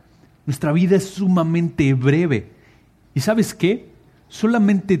momento. Nuestra vida es sumamente breve. ¿Y sabes qué?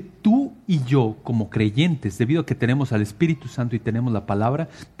 Solamente tú y yo, como creyentes, debido a que tenemos al Espíritu Santo y tenemos la palabra,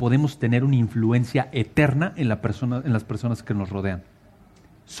 podemos tener una influencia eterna en las personas que nos rodean.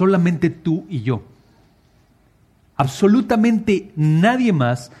 Solamente tú y yo. Absolutamente nadie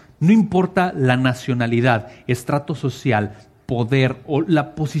más, no importa la nacionalidad, estrato social, poder o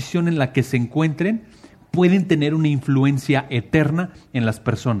la posición en la que se encuentren, pueden tener una influencia eterna en las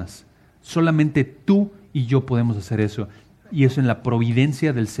personas. Solamente tú y yo podemos hacer eso. Y eso, en la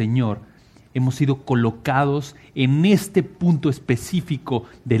providencia del Señor, hemos sido colocados en este punto específico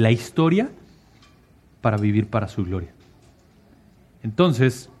de la historia para vivir para su gloria.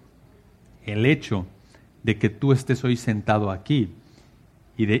 Entonces, el hecho de que tú estés hoy sentado aquí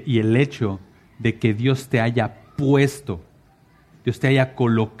y el hecho de que Dios te haya puesto, Dios te haya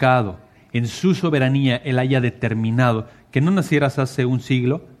colocado en su soberanía, Él haya determinado que no nacieras hace un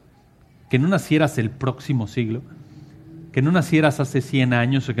siglo, que no nacieras el próximo siglo, que no nacieras hace 100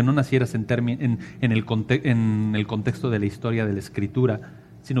 años o que no nacieras en el contexto de la historia de la Escritura,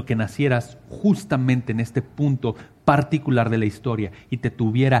 sino que nacieras justamente en este punto particular de la historia y te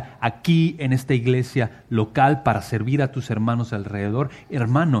tuviera aquí en esta iglesia local para servir a tus hermanos alrededor.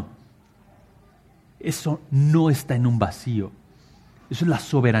 Hermano, eso no está en un vacío. Eso es la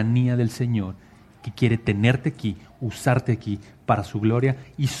soberanía del Señor, que quiere tenerte aquí, usarte aquí para su gloria,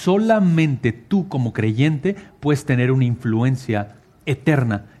 y solamente tú como creyente puedes tener una influencia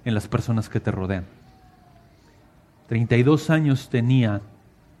eterna en las personas que te rodean. 32 años tenía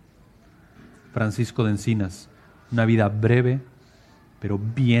Francisco de Encinas, una vida breve, pero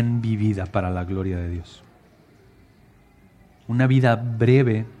bien vivida para la gloria de Dios. Una vida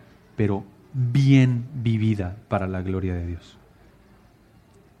breve, pero bien vivida para la gloria de Dios.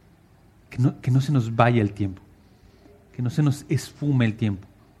 Que no se nos vaya el tiempo, que no se nos esfume el tiempo.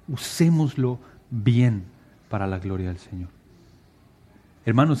 Usémoslo bien para la gloria del Señor.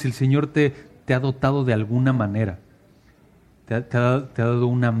 Hermanos, si el Señor te ha dotado de alguna manera, te ha dado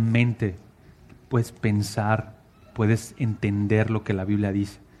una mente, puedes pensar, puedes entender lo que la Biblia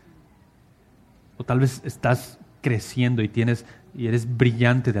dice. O tal vez estás creciendo y eres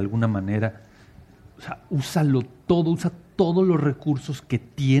brillante de alguna manera. O sea, úsalo todo, usa todos los recursos que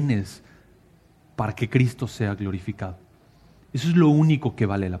tienes para que Cristo sea glorificado. Eso es lo único que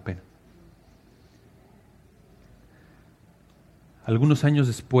vale la pena. Algunos años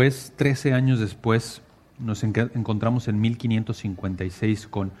después, 13 años después, nos encontramos en 1556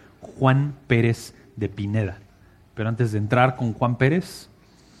 con Juan Pérez de Pineda. Pero antes de entrar con Juan Pérez,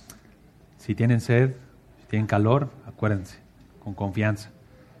 si tienen sed, si tienen calor, acuérdense, con confianza.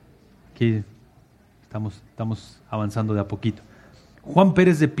 Aquí estamos avanzando de a poquito. Juan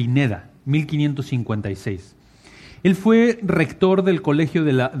Pérez de Pineda, 1556. Él fue rector del Colegio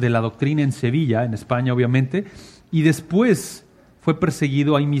de la Doctrina en Sevilla, en España obviamente, y después fue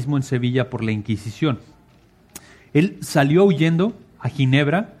perseguido ahí mismo en Sevilla por la Inquisición. Él salió huyendo a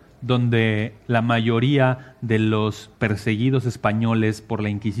Ginebra, donde la mayoría de los perseguidos españoles por la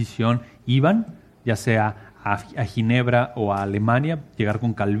Inquisición iban, ya sea a Ginebra o a Alemania, llegar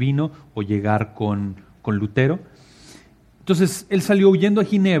con Calvino o llegar con Lutero. Entonces, él salió huyendo a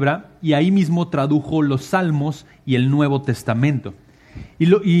Ginebra y ahí mismo tradujo los Salmos y el Nuevo Testamento.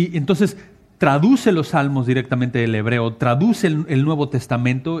 Y entonces traduce los Salmos directamente del hebreo, traduce el Nuevo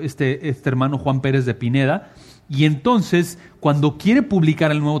Testamento, este hermano Juan Pérez de Pineda, y entonces, cuando quiere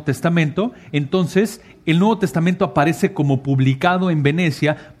publicar el Nuevo Testamento, entonces el Nuevo Testamento aparece como publicado en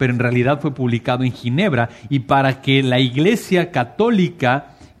Venecia, pero en realidad fue publicado en Ginebra, y para que la Iglesia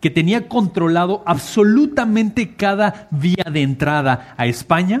Católica que tenía controlado absolutamente cada vía de entrada a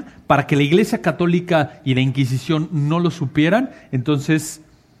España para que la Iglesia Católica y la Inquisición no lo supieran. Entonces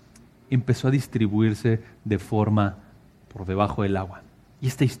empezó a distribuirse de forma por debajo del agua. Y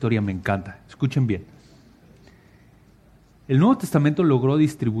esta historia me encanta. Escuchen bien. El Nuevo Testamento logró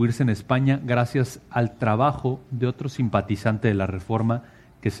distribuirse en España gracias al trabajo de otro simpatizante de la Reforma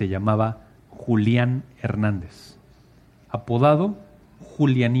que se llamaba Julián Hernández, apodado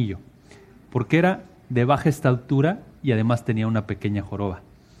Julianillo, porque era de baja estatura y además tenía una pequeña joroba.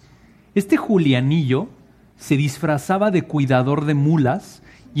 Este Julianillo se disfrazaba de cuidador de mulas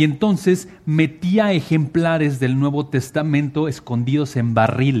y entonces metía ejemplares del Nuevo Testamento escondidos en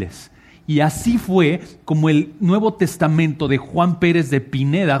barriles. Y así fue como el Nuevo Testamento de Juan Pérez de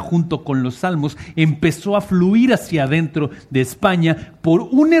Pineda, junto con los Salmos, empezó a fluir hacia adentro de España por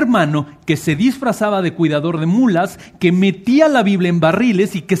un hermano que se disfrazaba de cuidador de mulas, que metía la Biblia en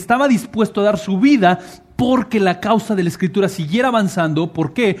barriles y que estaba dispuesto a dar su vida porque la causa de la Escritura siguiera avanzando.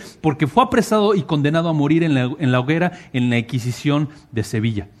 ¿Por qué? Porque fue apresado y condenado a morir en la hoguera en la Inquisición de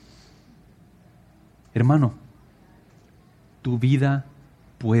Sevilla. Hermano, tu vida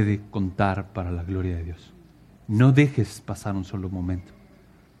puede contar para la gloria de Dios. No dejes pasar un solo momento.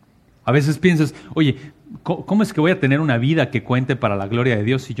 A veces piensas, oye, ¿cómo es que voy a tener una vida que cuente para la gloria de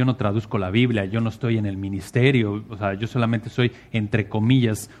Dios si yo no traduzco la Biblia, yo no estoy en el ministerio, o sea, yo solamente soy, entre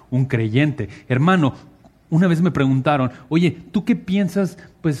comillas, un creyente? Hermano, una vez me preguntaron, oye, ¿tú qué piensas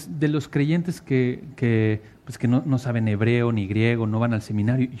pues, de los creyentes que no saben hebreo ni griego, no van al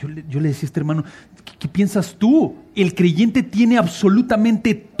seminario? Yo le decía a este hermano, ¿qué piensas tú? El creyente tiene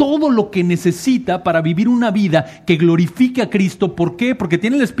absolutamente todo lo que necesita para vivir una vida que glorifique a Cristo. ¿Por qué? Porque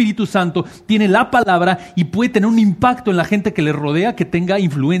tiene el Espíritu Santo, tiene la palabra y puede tener un impacto en la gente que le rodea que tenga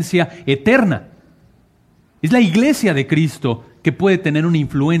influencia eterna. Es la iglesia de Cristo que puede tener una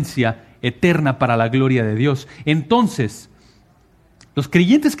influencia eterna para la gloria de Dios. Entonces, los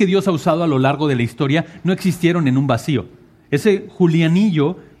creyentes que Dios ha usado a lo largo de la historia no existieron en un vacío. Ese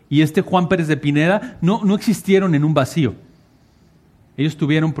Julianillo y este Juan Pérez de Pineda no existieron en un vacío. Ellos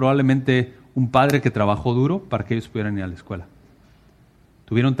tuvieron probablemente un padre que trabajó duro para que ellos pudieran ir a la escuela.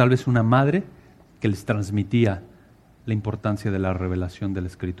 Tuvieron tal vez una madre que les transmitía la importancia de la revelación de la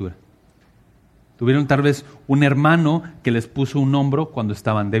Escritura. Tuvieron tal vez un hermano que les puso un hombro cuando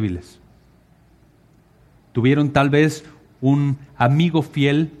estaban débiles. Tuvieron tal vez un amigo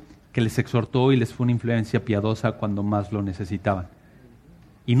fiel que les exhortó y les fue una influencia piadosa cuando más lo necesitaban.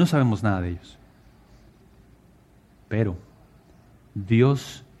 Y no sabemos nada de ellos. Pero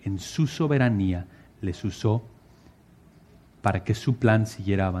Dios en su soberanía les usó para que su plan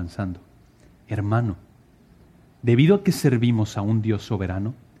siguiera avanzando. Hermano, debido a que servimos a un Dios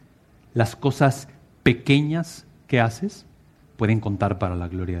soberano, las cosas pequeñas que haces pueden contar para la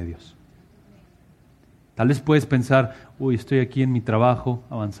gloria de Dios. Tal vez puedes pensar, estoy aquí en mi trabajo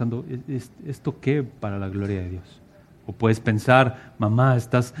avanzando, ¿esto qué para la gloria de Dios? O puedes pensar, mamá,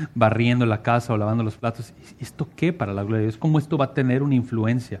 estás barriendo la casa o lavando los platos, ¿esto qué para la gloria de Dios? ¿Cómo esto va a tener una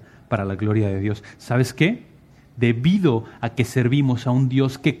influencia para la gloria de Dios? ¿Sabes qué? Debido a que servimos a un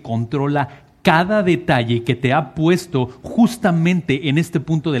Dios que controla cada detalle y que te ha puesto justamente en este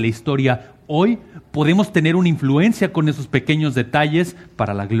punto de la historia, hoy podemos tener una influencia con esos pequeños detalles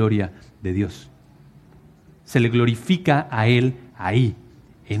para la gloria de Dios. Se le glorifica a Él ahí,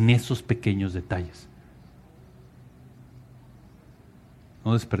 en esos pequeños detalles.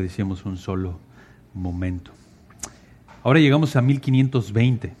 No desperdiciemos un solo momento. Ahora llegamos a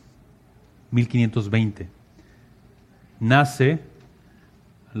 1520. 1520. Nace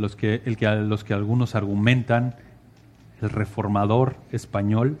a los que algunos argumentan el reformador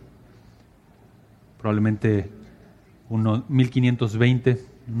español, probablemente 1520,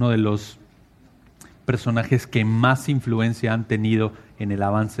 uno de los personajes que más influencia han tenido en el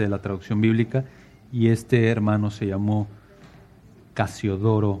avance de la traducción bíblica, y este hermano se llamó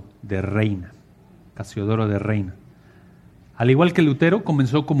Casiodoro de Reina. Casiodoro de Reina. Al igual que Lutero,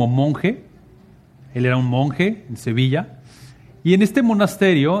 comenzó como monje. Él era un monje en Sevilla, y en este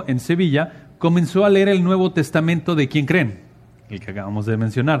monasterio en Sevilla comenzó a leer el Nuevo Testamento de ¿quién creen? El que acabamos de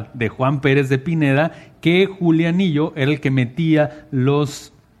mencionar, de Juan Pérez de Pineda, que Julianillo era el que metía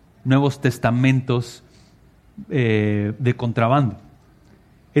los Nuevos Testamentos de contrabando.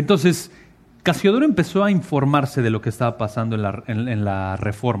 Entonces, Casiodoro empezó a informarse de lo que estaba pasando en la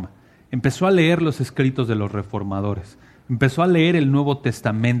Reforma. Empezó a leer los escritos de los reformadores. Empezó a leer el Nuevo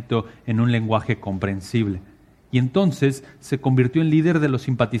Testamento en un lenguaje comprensible. Y entonces se convirtió en líder de los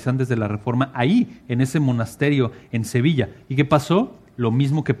simpatizantes de la Reforma ahí, en ese monasterio en Sevilla. ¿Y qué pasó? lo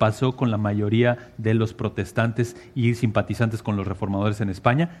mismo que pasó con la mayoría de los protestantes y simpatizantes con los reformadores en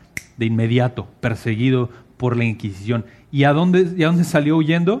España, de inmediato perseguido por la Inquisición. ¿Y a dónde salió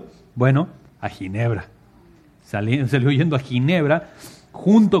huyendo? Bueno, a Ginebra. Salió huyendo a Ginebra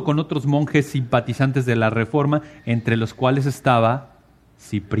junto con otros monjes simpatizantes de la Reforma, entre los cuales estaba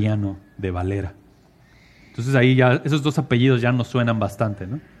Cipriano de Valera. Entonces ahí ya esos dos apellidos ya nos suenan bastante,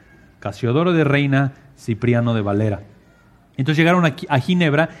 ¿no? Casiodoro de Reina, Cipriano de Valera. Entonces llegaron a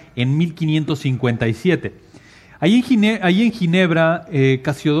Ginebra en 1557. Ahí en Ginebra,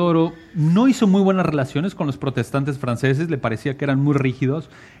 Casiodoro no hizo muy buenas relaciones con los protestantes franceses, le parecía que eran muy rígidos.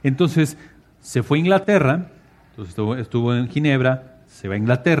 Entonces se fue a Inglaterra, entonces estuvo en Ginebra, se va a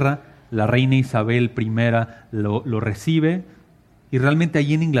Inglaterra, la reina Isabel I lo recibe, y realmente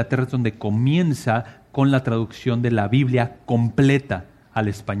allí en Inglaterra es donde comienza con la traducción de la Biblia completa al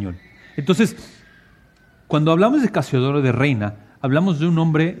español. Entonces, cuando hablamos de Casiodoro de Reina, hablamos de un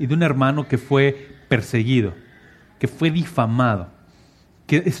hombre y de un hermano que fue perseguido, que fue difamado,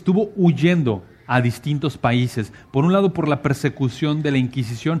 que estuvo huyendo a distintos países, por un lado por la persecución de la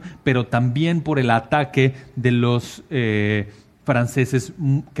Inquisición, pero también por el ataque de los franceses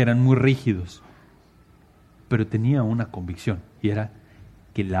que eran muy rígidos. Pero tenía una convicción, y era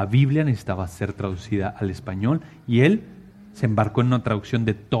que la Biblia necesitaba ser traducida al español, y él se embarcó en una traducción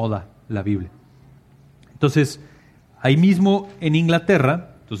de toda la Biblia. Entonces, ahí mismo en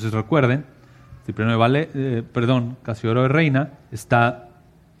Inglaterra, entonces recuerden, Casiodoro de Reina está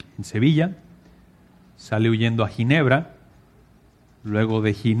en Sevilla, sale huyendo a Ginebra, luego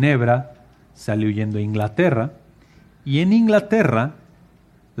de Ginebra sale huyendo a Inglaterra, y en Inglaterra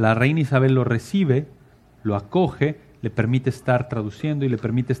la reina Isabel lo recibe, lo acoge, le permite estar traduciendo y le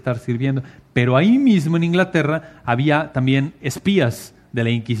permite estar sirviendo, pero ahí mismo en Inglaterra había también espías de la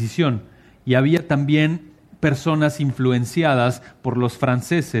Inquisición y había también personas influenciadas por los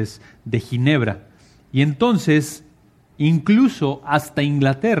franceses de Ginebra. Y entonces, incluso hasta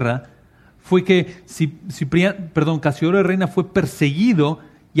Inglaterra, fue que Casiodoro de Reina fue perseguido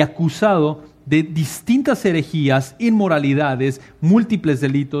y acusado de distintas herejías, inmoralidades, múltiples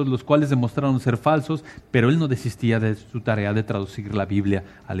delitos, los cuales demostraron ser falsos, pero él no desistía de su tarea de traducir la Biblia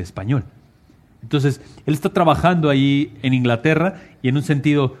al español. Entonces, él está trabajando ahí en Inglaterra y en un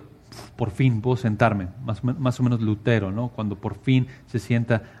sentido, por fin puedo sentarme, más o menos Lutero, ¿no? Cuando por fin se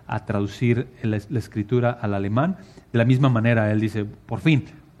sienta a traducir la escritura al alemán, de la misma manera él dice, por fin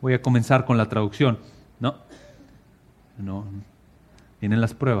voy a comenzar con la traducción. No, vienen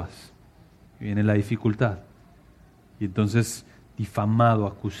las pruebas, viene la dificultad. Y entonces, difamado,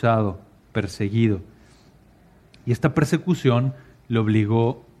 acusado, perseguido. Y esta persecución le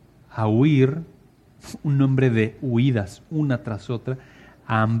obligó a huir, un nombre de huidas, una tras otra,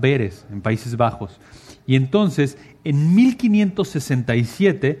 a Amberes, en Países Bajos. Y entonces, en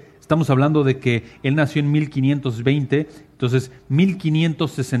 1567, estamos hablando de que él nació en 1520, entonces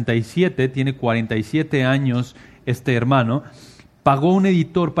 1567, tiene 47 años este hermano, pagó un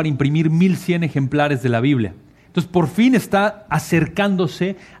editor para imprimir 1100 ejemplares de la Biblia. Entonces, por fin está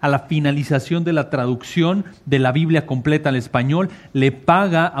acercándose a la finalización de la traducción de la Biblia completa al español. Le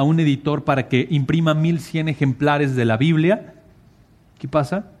paga a un editor para que imprima 1100 ejemplares de la Biblia. ¿Qué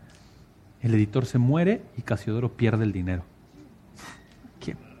pasa? El editor se muere y Casiodoro pierde el dinero.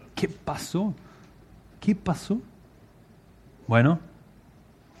 ¿Qué pasó? ¿Qué pasó? Bueno,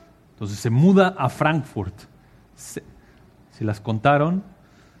 entonces se muda a Frankfurt. Se las contaron.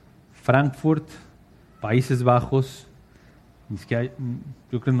 Frankfurt, Países Bajos.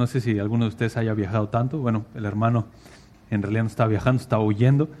 Yo creo, no sé si alguno de ustedes haya viajado tanto. Bueno, el hermano en realidad no estaba viajando, estaba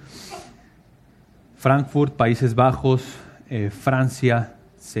huyendo. Frankfurt, Países Bajos, Francia,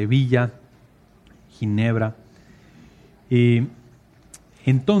 Sevilla, Ginebra. Y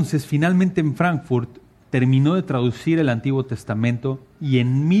entonces, finalmente en Frankfurt, terminó de traducir el Antiguo Testamento y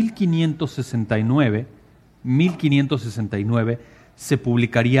en 1569 se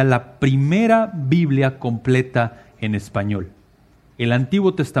publicaría la primera Biblia completa en español. El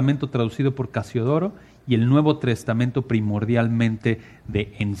Antiguo Testamento traducido por Casiodoro y el Nuevo Testamento primordialmente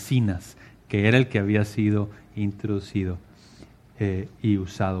de Encinas, que era el que había sido introducido y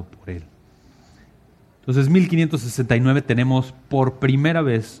usado por él. Entonces, en 1569 tenemos por primera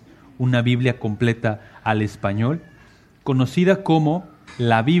vez una Biblia completa al español, conocida como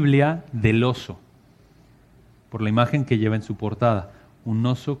la Biblia del oso, por la imagen que lleva en su portada, un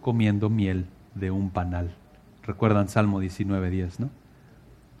oso comiendo miel de un panal. Recuerdan Salmo 19:10, ¿no?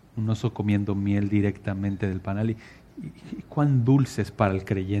 Un oso comiendo miel directamente del panal. Y cuán dulce es para el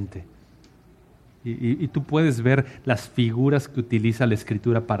creyente. Y tú puedes ver las figuras que utiliza la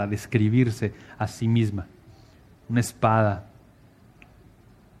Escritura para describirse a sí misma. Una espada,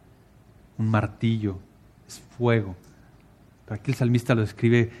 un martillo, es fuego. Pero aquí el salmista lo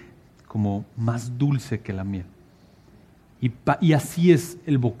describe como más dulce que la miel. Y así es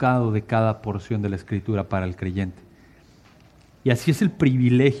el bocado de cada porción de la Escritura para el creyente. Y así es el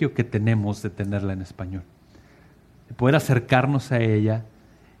privilegio que tenemos de tenerla en español. De poder acercarnos a ella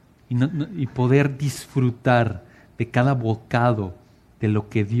y poder disfrutar de cada bocado de lo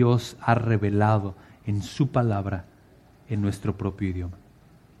que Dios ha revelado en su palabra en nuestro propio idioma.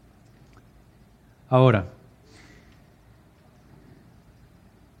 Ahora,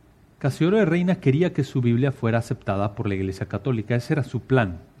 Casiodoro de Reina quería que su Biblia fuera aceptada por la Iglesia Católica. Ese era su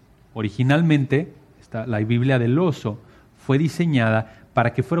plan. Originalmente, la Biblia del Oso fue diseñada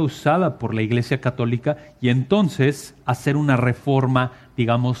para que fuera usada por la Iglesia Católica y entonces hacer una reforma,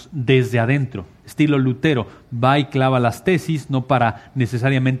 digamos, desde adentro. Estilo Lutero, va y clava las tesis, no para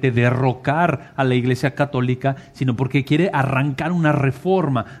necesariamente derrocar a la Iglesia Católica, sino porque quiere arrancar una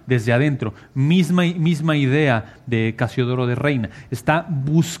reforma desde adentro. Misma idea de Casiodoro de Reina. Está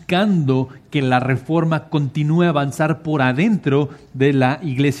buscando que la reforma continúe a avanzar por adentro de la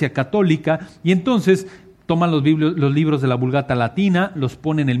Iglesia Católica y entonces toma los libros de la Vulgata Latina, los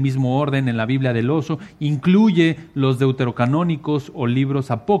pone en el mismo orden en la Biblia del Oso, incluye los deuterocanónicos o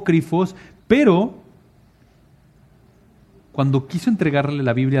libros apócrifos, pero cuando quiso entregarle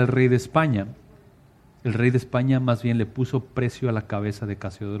la Biblia al rey de España, el rey de España más bien le puso precio a la cabeza de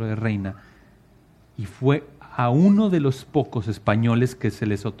Casiodoro de Reina y fue a uno de los pocos españoles que se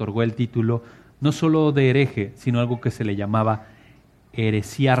les otorgó el título no solo de hereje, sino algo que se le llamaba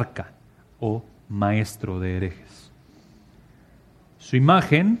heresiarca o maestro de herejes. Su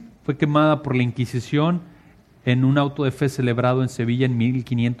imagen fue quemada por la Inquisición en un auto de fe celebrado en Sevilla en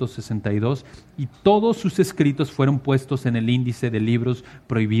 1562 y todos sus escritos fueron puestos en el índice de libros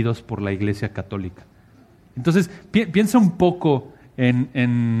prohibidos por la Iglesia Católica. Entonces, piensa un poco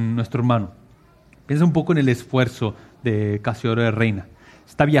en nuestro hermano, piensa un poco en el esfuerzo de Casiodoro de Reina.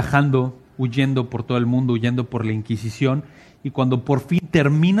 Está viajando, huyendo por todo el mundo, huyendo por la Inquisición, y cuando por fin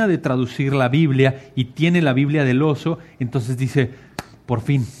termina de traducir la Biblia y tiene la Biblia del Oso, entonces dice, por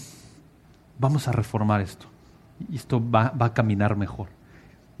fin, vamos a reformar esto. Y esto va a caminar mejor.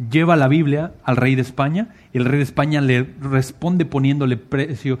 Lleva la Biblia al rey de España, y el rey de España le responde poniéndole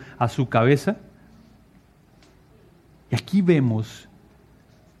precio a su cabeza. Y aquí vemos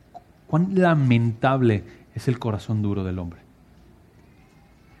cuán lamentable es el corazón duro del hombre.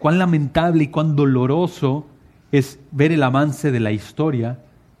 Cuán lamentable y cuán doloroso es ver el avance de la historia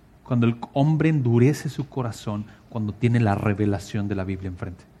cuando el hombre endurece su corazón cuando tiene la revelación de la Biblia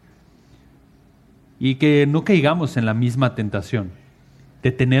enfrente. Y que no caigamos en la misma tentación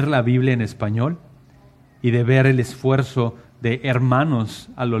de tener la Biblia en español y de ver el esfuerzo de hermanos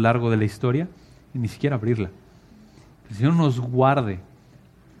a lo largo de la historia y ni siquiera abrirla. Que el Señor nos guarde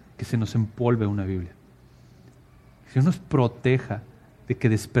que se nos empolve una Biblia. Que el Señor nos proteja de que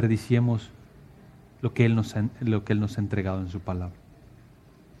desperdiciemos lo que Él nos ha entregado en su palabra.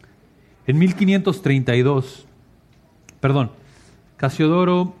 En 1532,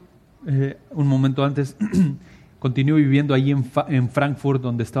 Casiodoro, un momento antes, continuó viviendo allí en Frankfurt,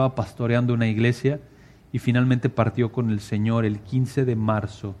 donde estaba pastoreando una iglesia, y finalmente partió con el Señor el 15 de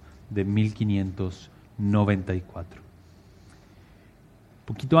marzo de 1594.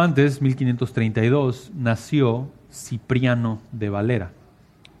 Poquito antes, 1532, nació Cipriano de Valera,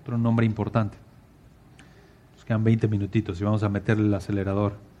 otro nombre importante. Nos quedan 20 minutitos y vamos a meterle el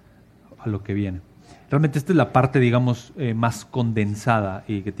acelerador a lo que viene. Realmente esta es la parte, digamos, más condensada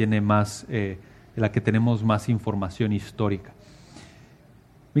y que tiene más, de la que tenemos más información histórica.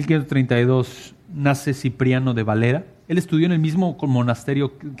 1532 nace Cipriano de Valera. Él estudió en el mismo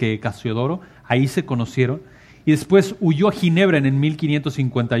monasterio que Casiodoro, ahí se conocieron, y después huyó a Ginebra en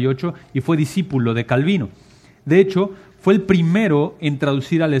 1558 y fue discípulo de Calvino. De hecho, fue el primero en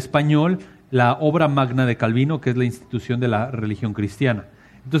traducir al español la obra magna de Calvino, que es la institución de la religión cristiana.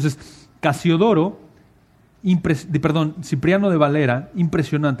 Entonces, Cipriano de Valera,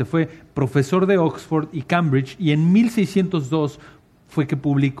 impresionante, fue profesor de Oxford y Cambridge, y en 1602 fue que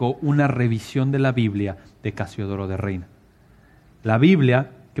publicó una revisión de la Biblia de Casiodoro de Reina. La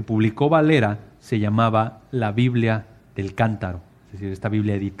Biblia que publicó Valera se llamaba la Biblia del Cántaro, es decir, esta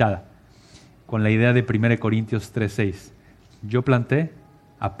Biblia editada, con la idea de 1 Corintios 3:6. Yo planté,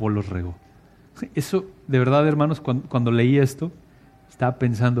 Apolos regó. Eso, de verdad, hermanos, cuando leí esto, estaba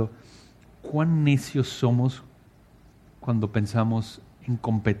pensando, cuán necios somos cuando pensamos en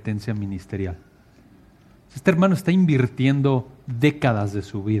competencia ministerial. Este hermano está invirtiendo décadas de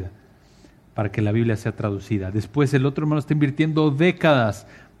su vida para que la Biblia sea traducida. Después el otro hermano está invirtiendo décadas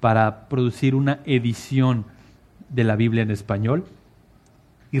para producir una edición de la Biblia en español.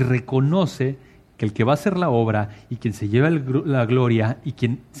 y reconoce que el que va a hacer la obra y quien se lleva la gloria y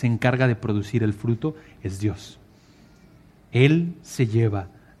quien se encarga de producir el fruto es Dios. Él se lleva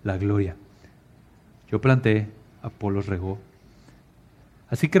la gloria. Yo planté, Apolos regó.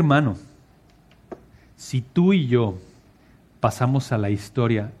 Así que, hermano, si tú y yo pasamos a la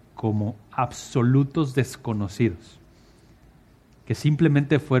historia como absolutos desconocidos, que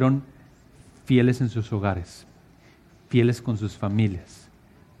simplemente fueron fieles en sus hogares, fieles con sus familias,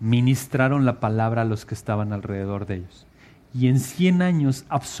 ministraron la palabra a los que estaban alrededor de ellos, y en 100 años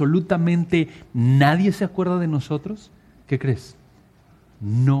absolutamente nadie se acuerda de nosotros, ¿qué crees?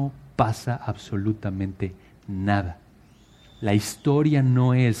 No pasa absolutamente nada. La historia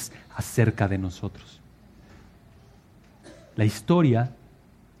no es acerca de nosotros. La historia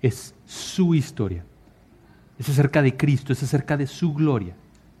es su historia. Es acerca de Cristo, es acerca de su gloria.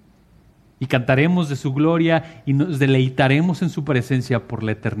 Y cantaremos de su gloria y nos deleitaremos en su presencia por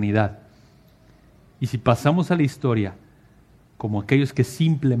la eternidad. Y si pasamos a la historia como aquellos que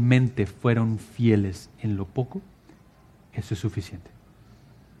simplemente fueron fieles en lo poco, eso es suficiente.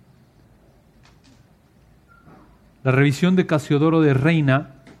 La revisión de Casiodoro de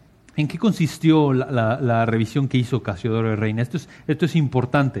Reina, ¿en qué consistió la revisión que hizo Casiodoro de Reina? Esto es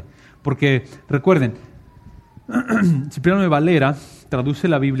importante, porque recuerden, Cipriano de Valera traduce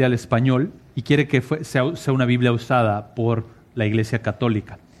la Biblia al español y quiere que sea una Biblia usada por la Iglesia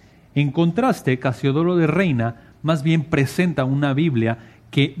Católica. En contraste, Casiodoro de Reina más bien presenta una Biblia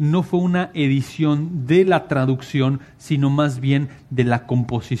que no fue una edición de la traducción, sino más bien de la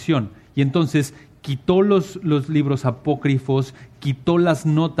composición. Y entonces quitó los libros apócrifos, quitó las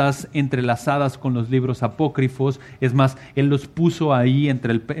notas entrelazadas con los libros apócrifos. Es más, él los puso ahí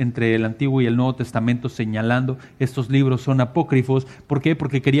entre el Antiguo y el Nuevo Testamento señalando estos libros son apócrifos. ¿Por qué?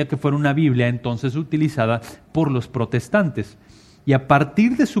 Porque quería que fuera una Biblia entonces utilizada por los protestantes. Y a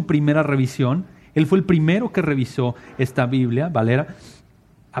partir de su primera revisión, él fue el primero que revisó esta Biblia, Valera.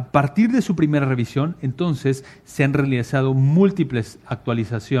 A partir de su primera revisión, entonces, se han realizado múltiples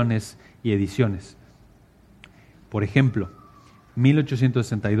actualizaciones y ediciones. Por ejemplo,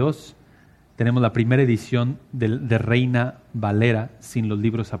 1862 tenemos la primera edición de Reina Valera sin los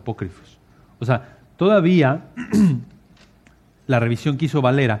libros apócrifos. O sea, todavía la revisión que hizo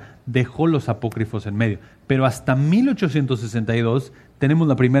Valera dejó los apócrifos en medio, pero hasta 1862 tenemos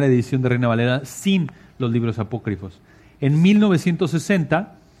la primera edición de Reina Valera sin los libros apócrifos. En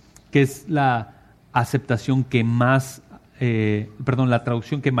 1960, que es la aceptación que la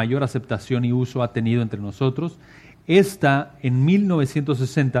traducción que mayor aceptación y uso ha tenido entre nosotros. Esta, en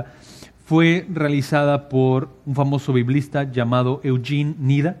 1960, fue realizada por un famoso biblista llamado Eugene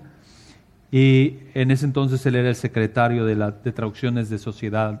Nida, y en ese entonces él era el secretario de traducciones de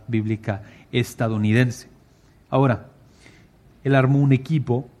Sociedad Bíblica Estadounidense. Ahora, él armó un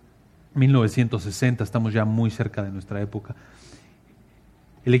equipo, 1960, estamos ya muy cerca de nuestra época.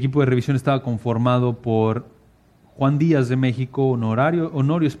 El equipo de revisión estaba conformado por Juan Díaz de México,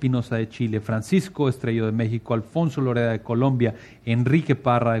 Honorio Espinosa de Chile, Francisco Estrello de México, Alfonso Loreda de Colombia, Enrique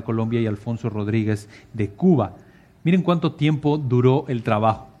Parra de Colombia y Alfonso Rodríguez de Cuba. Miren cuánto tiempo duró el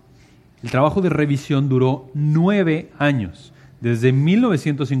trabajo. El trabajo de revisión duró 9 años, desde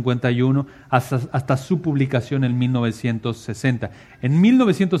 1951 hasta su publicación en 1960. En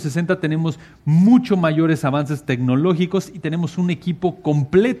 1960 tenemos mucho mayores avances tecnológicos y tenemos un equipo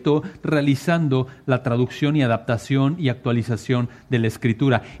completo realizando la traducción y adaptación y actualización de la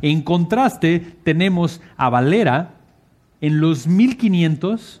escritura. En contraste, tenemos a Valera en los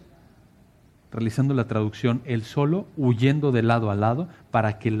 1500 realizando la traducción él solo, huyendo de lado a lado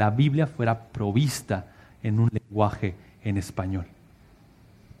para que la Biblia fuera provista en un lenguaje en español.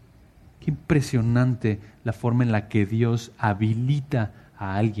 Qué impresionante la forma en la que Dios habilita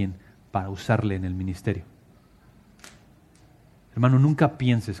a alguien para usarle en el ministerio. Hermano, nunca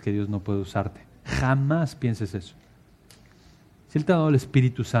pienses que Dios no puede usarte. Jamás pienses eso. Si Él te ha dado el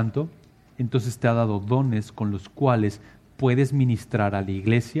Espíritu Santo, entonces te ha dado dones con los cuales puedes ministrar a la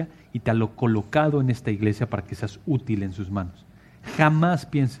iglesia y te ha colocado en esta iglesia para que seas útil en sus manos. Jamás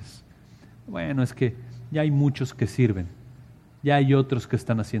pienses, bueno, es que ya hay muchos que sirven, ya hay otros que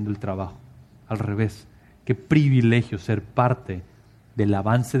están haciendo el trabajo. Al revés, qué privilegio ser parte del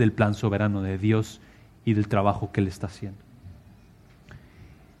avance del plan soberano de Dios y del trabajo que Él está haciendo.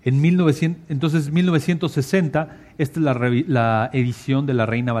 En 1960, esta es la edición de la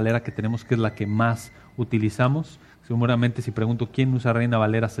Reina Valera que tenemos, que es la que más utilizamos. Seguramente si pregunto quién usa Reina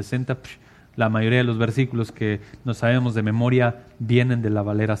Valera 60, la mayoría de los versículos que nos sabemos de memoria vienen de la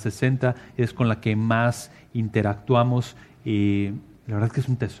Valera 60, es con la que más interactuamos y la verdad es que es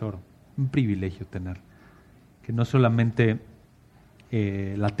un tesoro, un privilegio tener. Que no solamente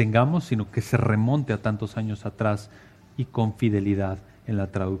la tengamos, sino que se remonte a tantos años atrás y con fidelidad en la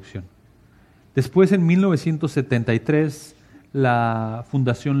traducción. Después, en 1973, la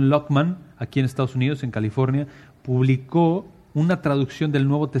Fundación Lockman, aquí en Estados Unidos, en California, publicó una traducción del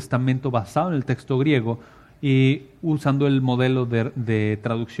Nuevo Testamento basado en el texto griego y usando el modelo de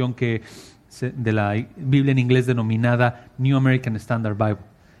traducción de la Biblia en inglés denominada New American Standard Bible.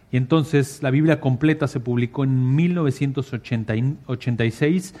 Y entonces la Biblia completa se publicó en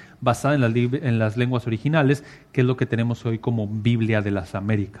 1986 basada en las lenguas originales, que es lo que tenemos hoy como Biblia de las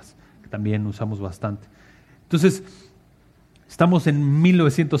Américas, que también usamos bastante. Entonces, estamos en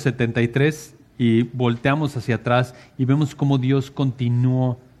 1973 y volteamos hacia atrás y vemos cómo Dios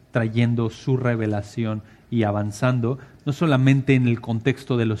continuó trayendo su revelación y avanzando, no solamente en el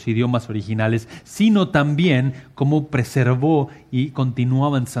contexto de los idiomas originales, sino también cómo preservó y continuó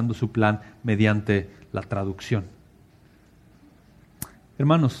avanzando su plan mediante la traducción.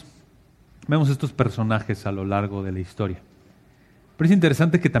 Hermanos, vemos estos personajes a lo largo de la historia. Pero es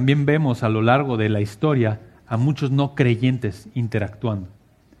interesante que también vemos a lo largo de la historia a muchos no creyentes interactuando.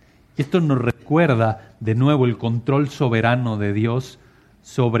 Y esto nos recuerda de nuevo el control soberano de Dios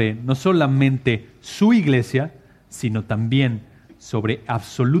sobre no solamente su iglesia, sino también sobre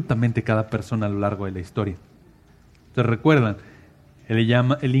absolutamente cada persona a lo largo de la historia. Entonces recuerdan,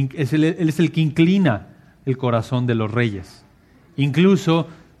 Él es el que inclina el corazón de los reyes. Incluso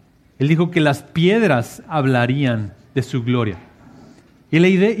Él dijo que las piedras hablarían de su gloria. Y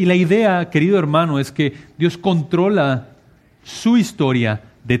la idea, querido hermano, es que Dios controla su historia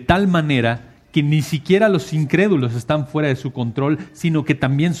de tal manera que ni siquiera los incrédulos están fuera de su control, sino que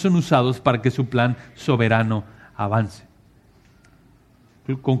también son usados para que su plan soberano avance.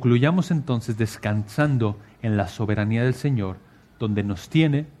 Concluyamos entonces descansando en la soberanía del Señor, donde nos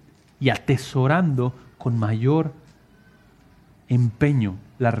tiene, y atesorando con mayor empeño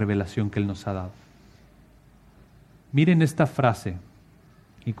la revelación que Él nos ha dado. Miren esta frase,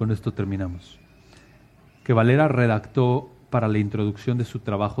 y con esto terminamos, que Valera redactó para la introducción de su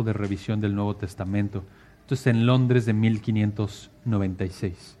trabajo de revisión del Nuevo Testamento. Esto es en Londres de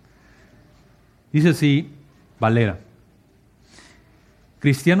 1596. Dice así Valera: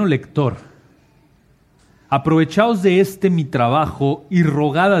 cristiano lector, aprovechaos de este mi trabajo y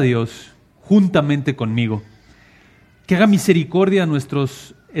rogad a Dios, juntamente conmigo, que haga misericordia a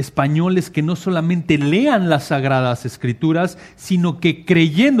nuestros españoles que no solamente lean las Sagradas Escrituras, sino que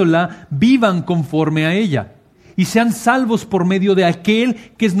creyéndola vivan conforme a ella y sean salvos por medio de aquel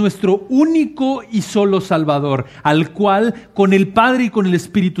que es nuestro único y solo Salvador, al cual con el Padre y con el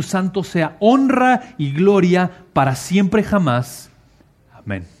Espíritu Santo sea honra y gloria para siempre jamás.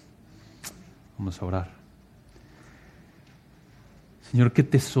 Amén. Vamos a orar. Señor, qué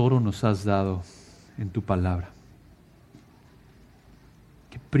tesoro nos has dado en tu palabra.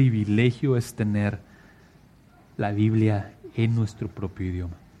 Qué privilegio es tener la Biblia en nuestro propio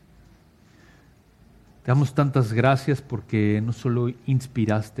idioma. Te damos tantas gracias porque no solo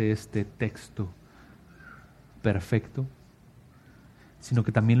inspiraste este texto perfecto, sino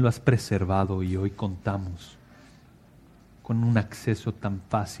que también lo has preservado y hoy contamos con un acceso tan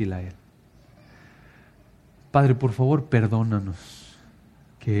fácil a él. Padre, por favor, perdónanos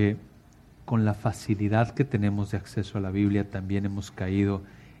que con la facilidad que tenemos de acceso a la Biblia también hemos caído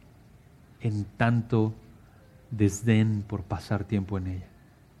en tanto desdén por pasar tiempo en ella.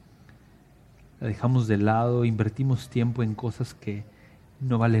 La dejamos de lado, invertimos tiempo en cosas que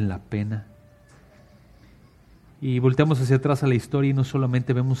no valen la pena. Y volteamos hacia atrás a la historia y no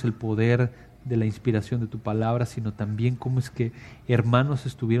solamente vemos el poder de la inspiración de tu palabra, sino también cómo es que hermanos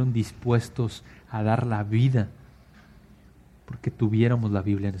estuvieron dispuestos a dar la vida porque tuviéramos la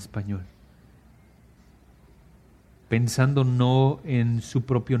Biblia en español. Pensando no en su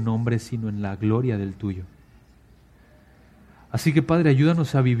propio nombre, sino en la gloria del tuyo. Así que, Padre,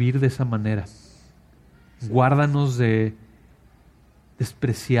 ayúdanos a vivir de esa manera. Guárdanos de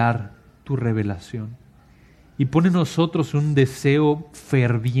despreciar tu revelación y pone en nosotros un deseo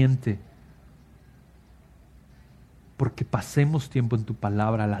ferviente porque pasemos tiempo en tu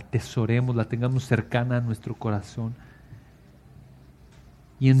palabra, la atesoremos, la tengamos cercana a nuestro corazón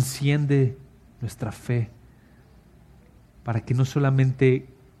y enciende nuestra fe para que no solamente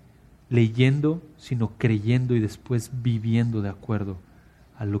leyendo, sino creyendo y después viviendo de acuerdo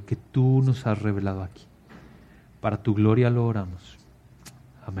a lo que tú nos has revelado aquí. Para tu gloria lo oramos.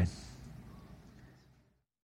 Amén.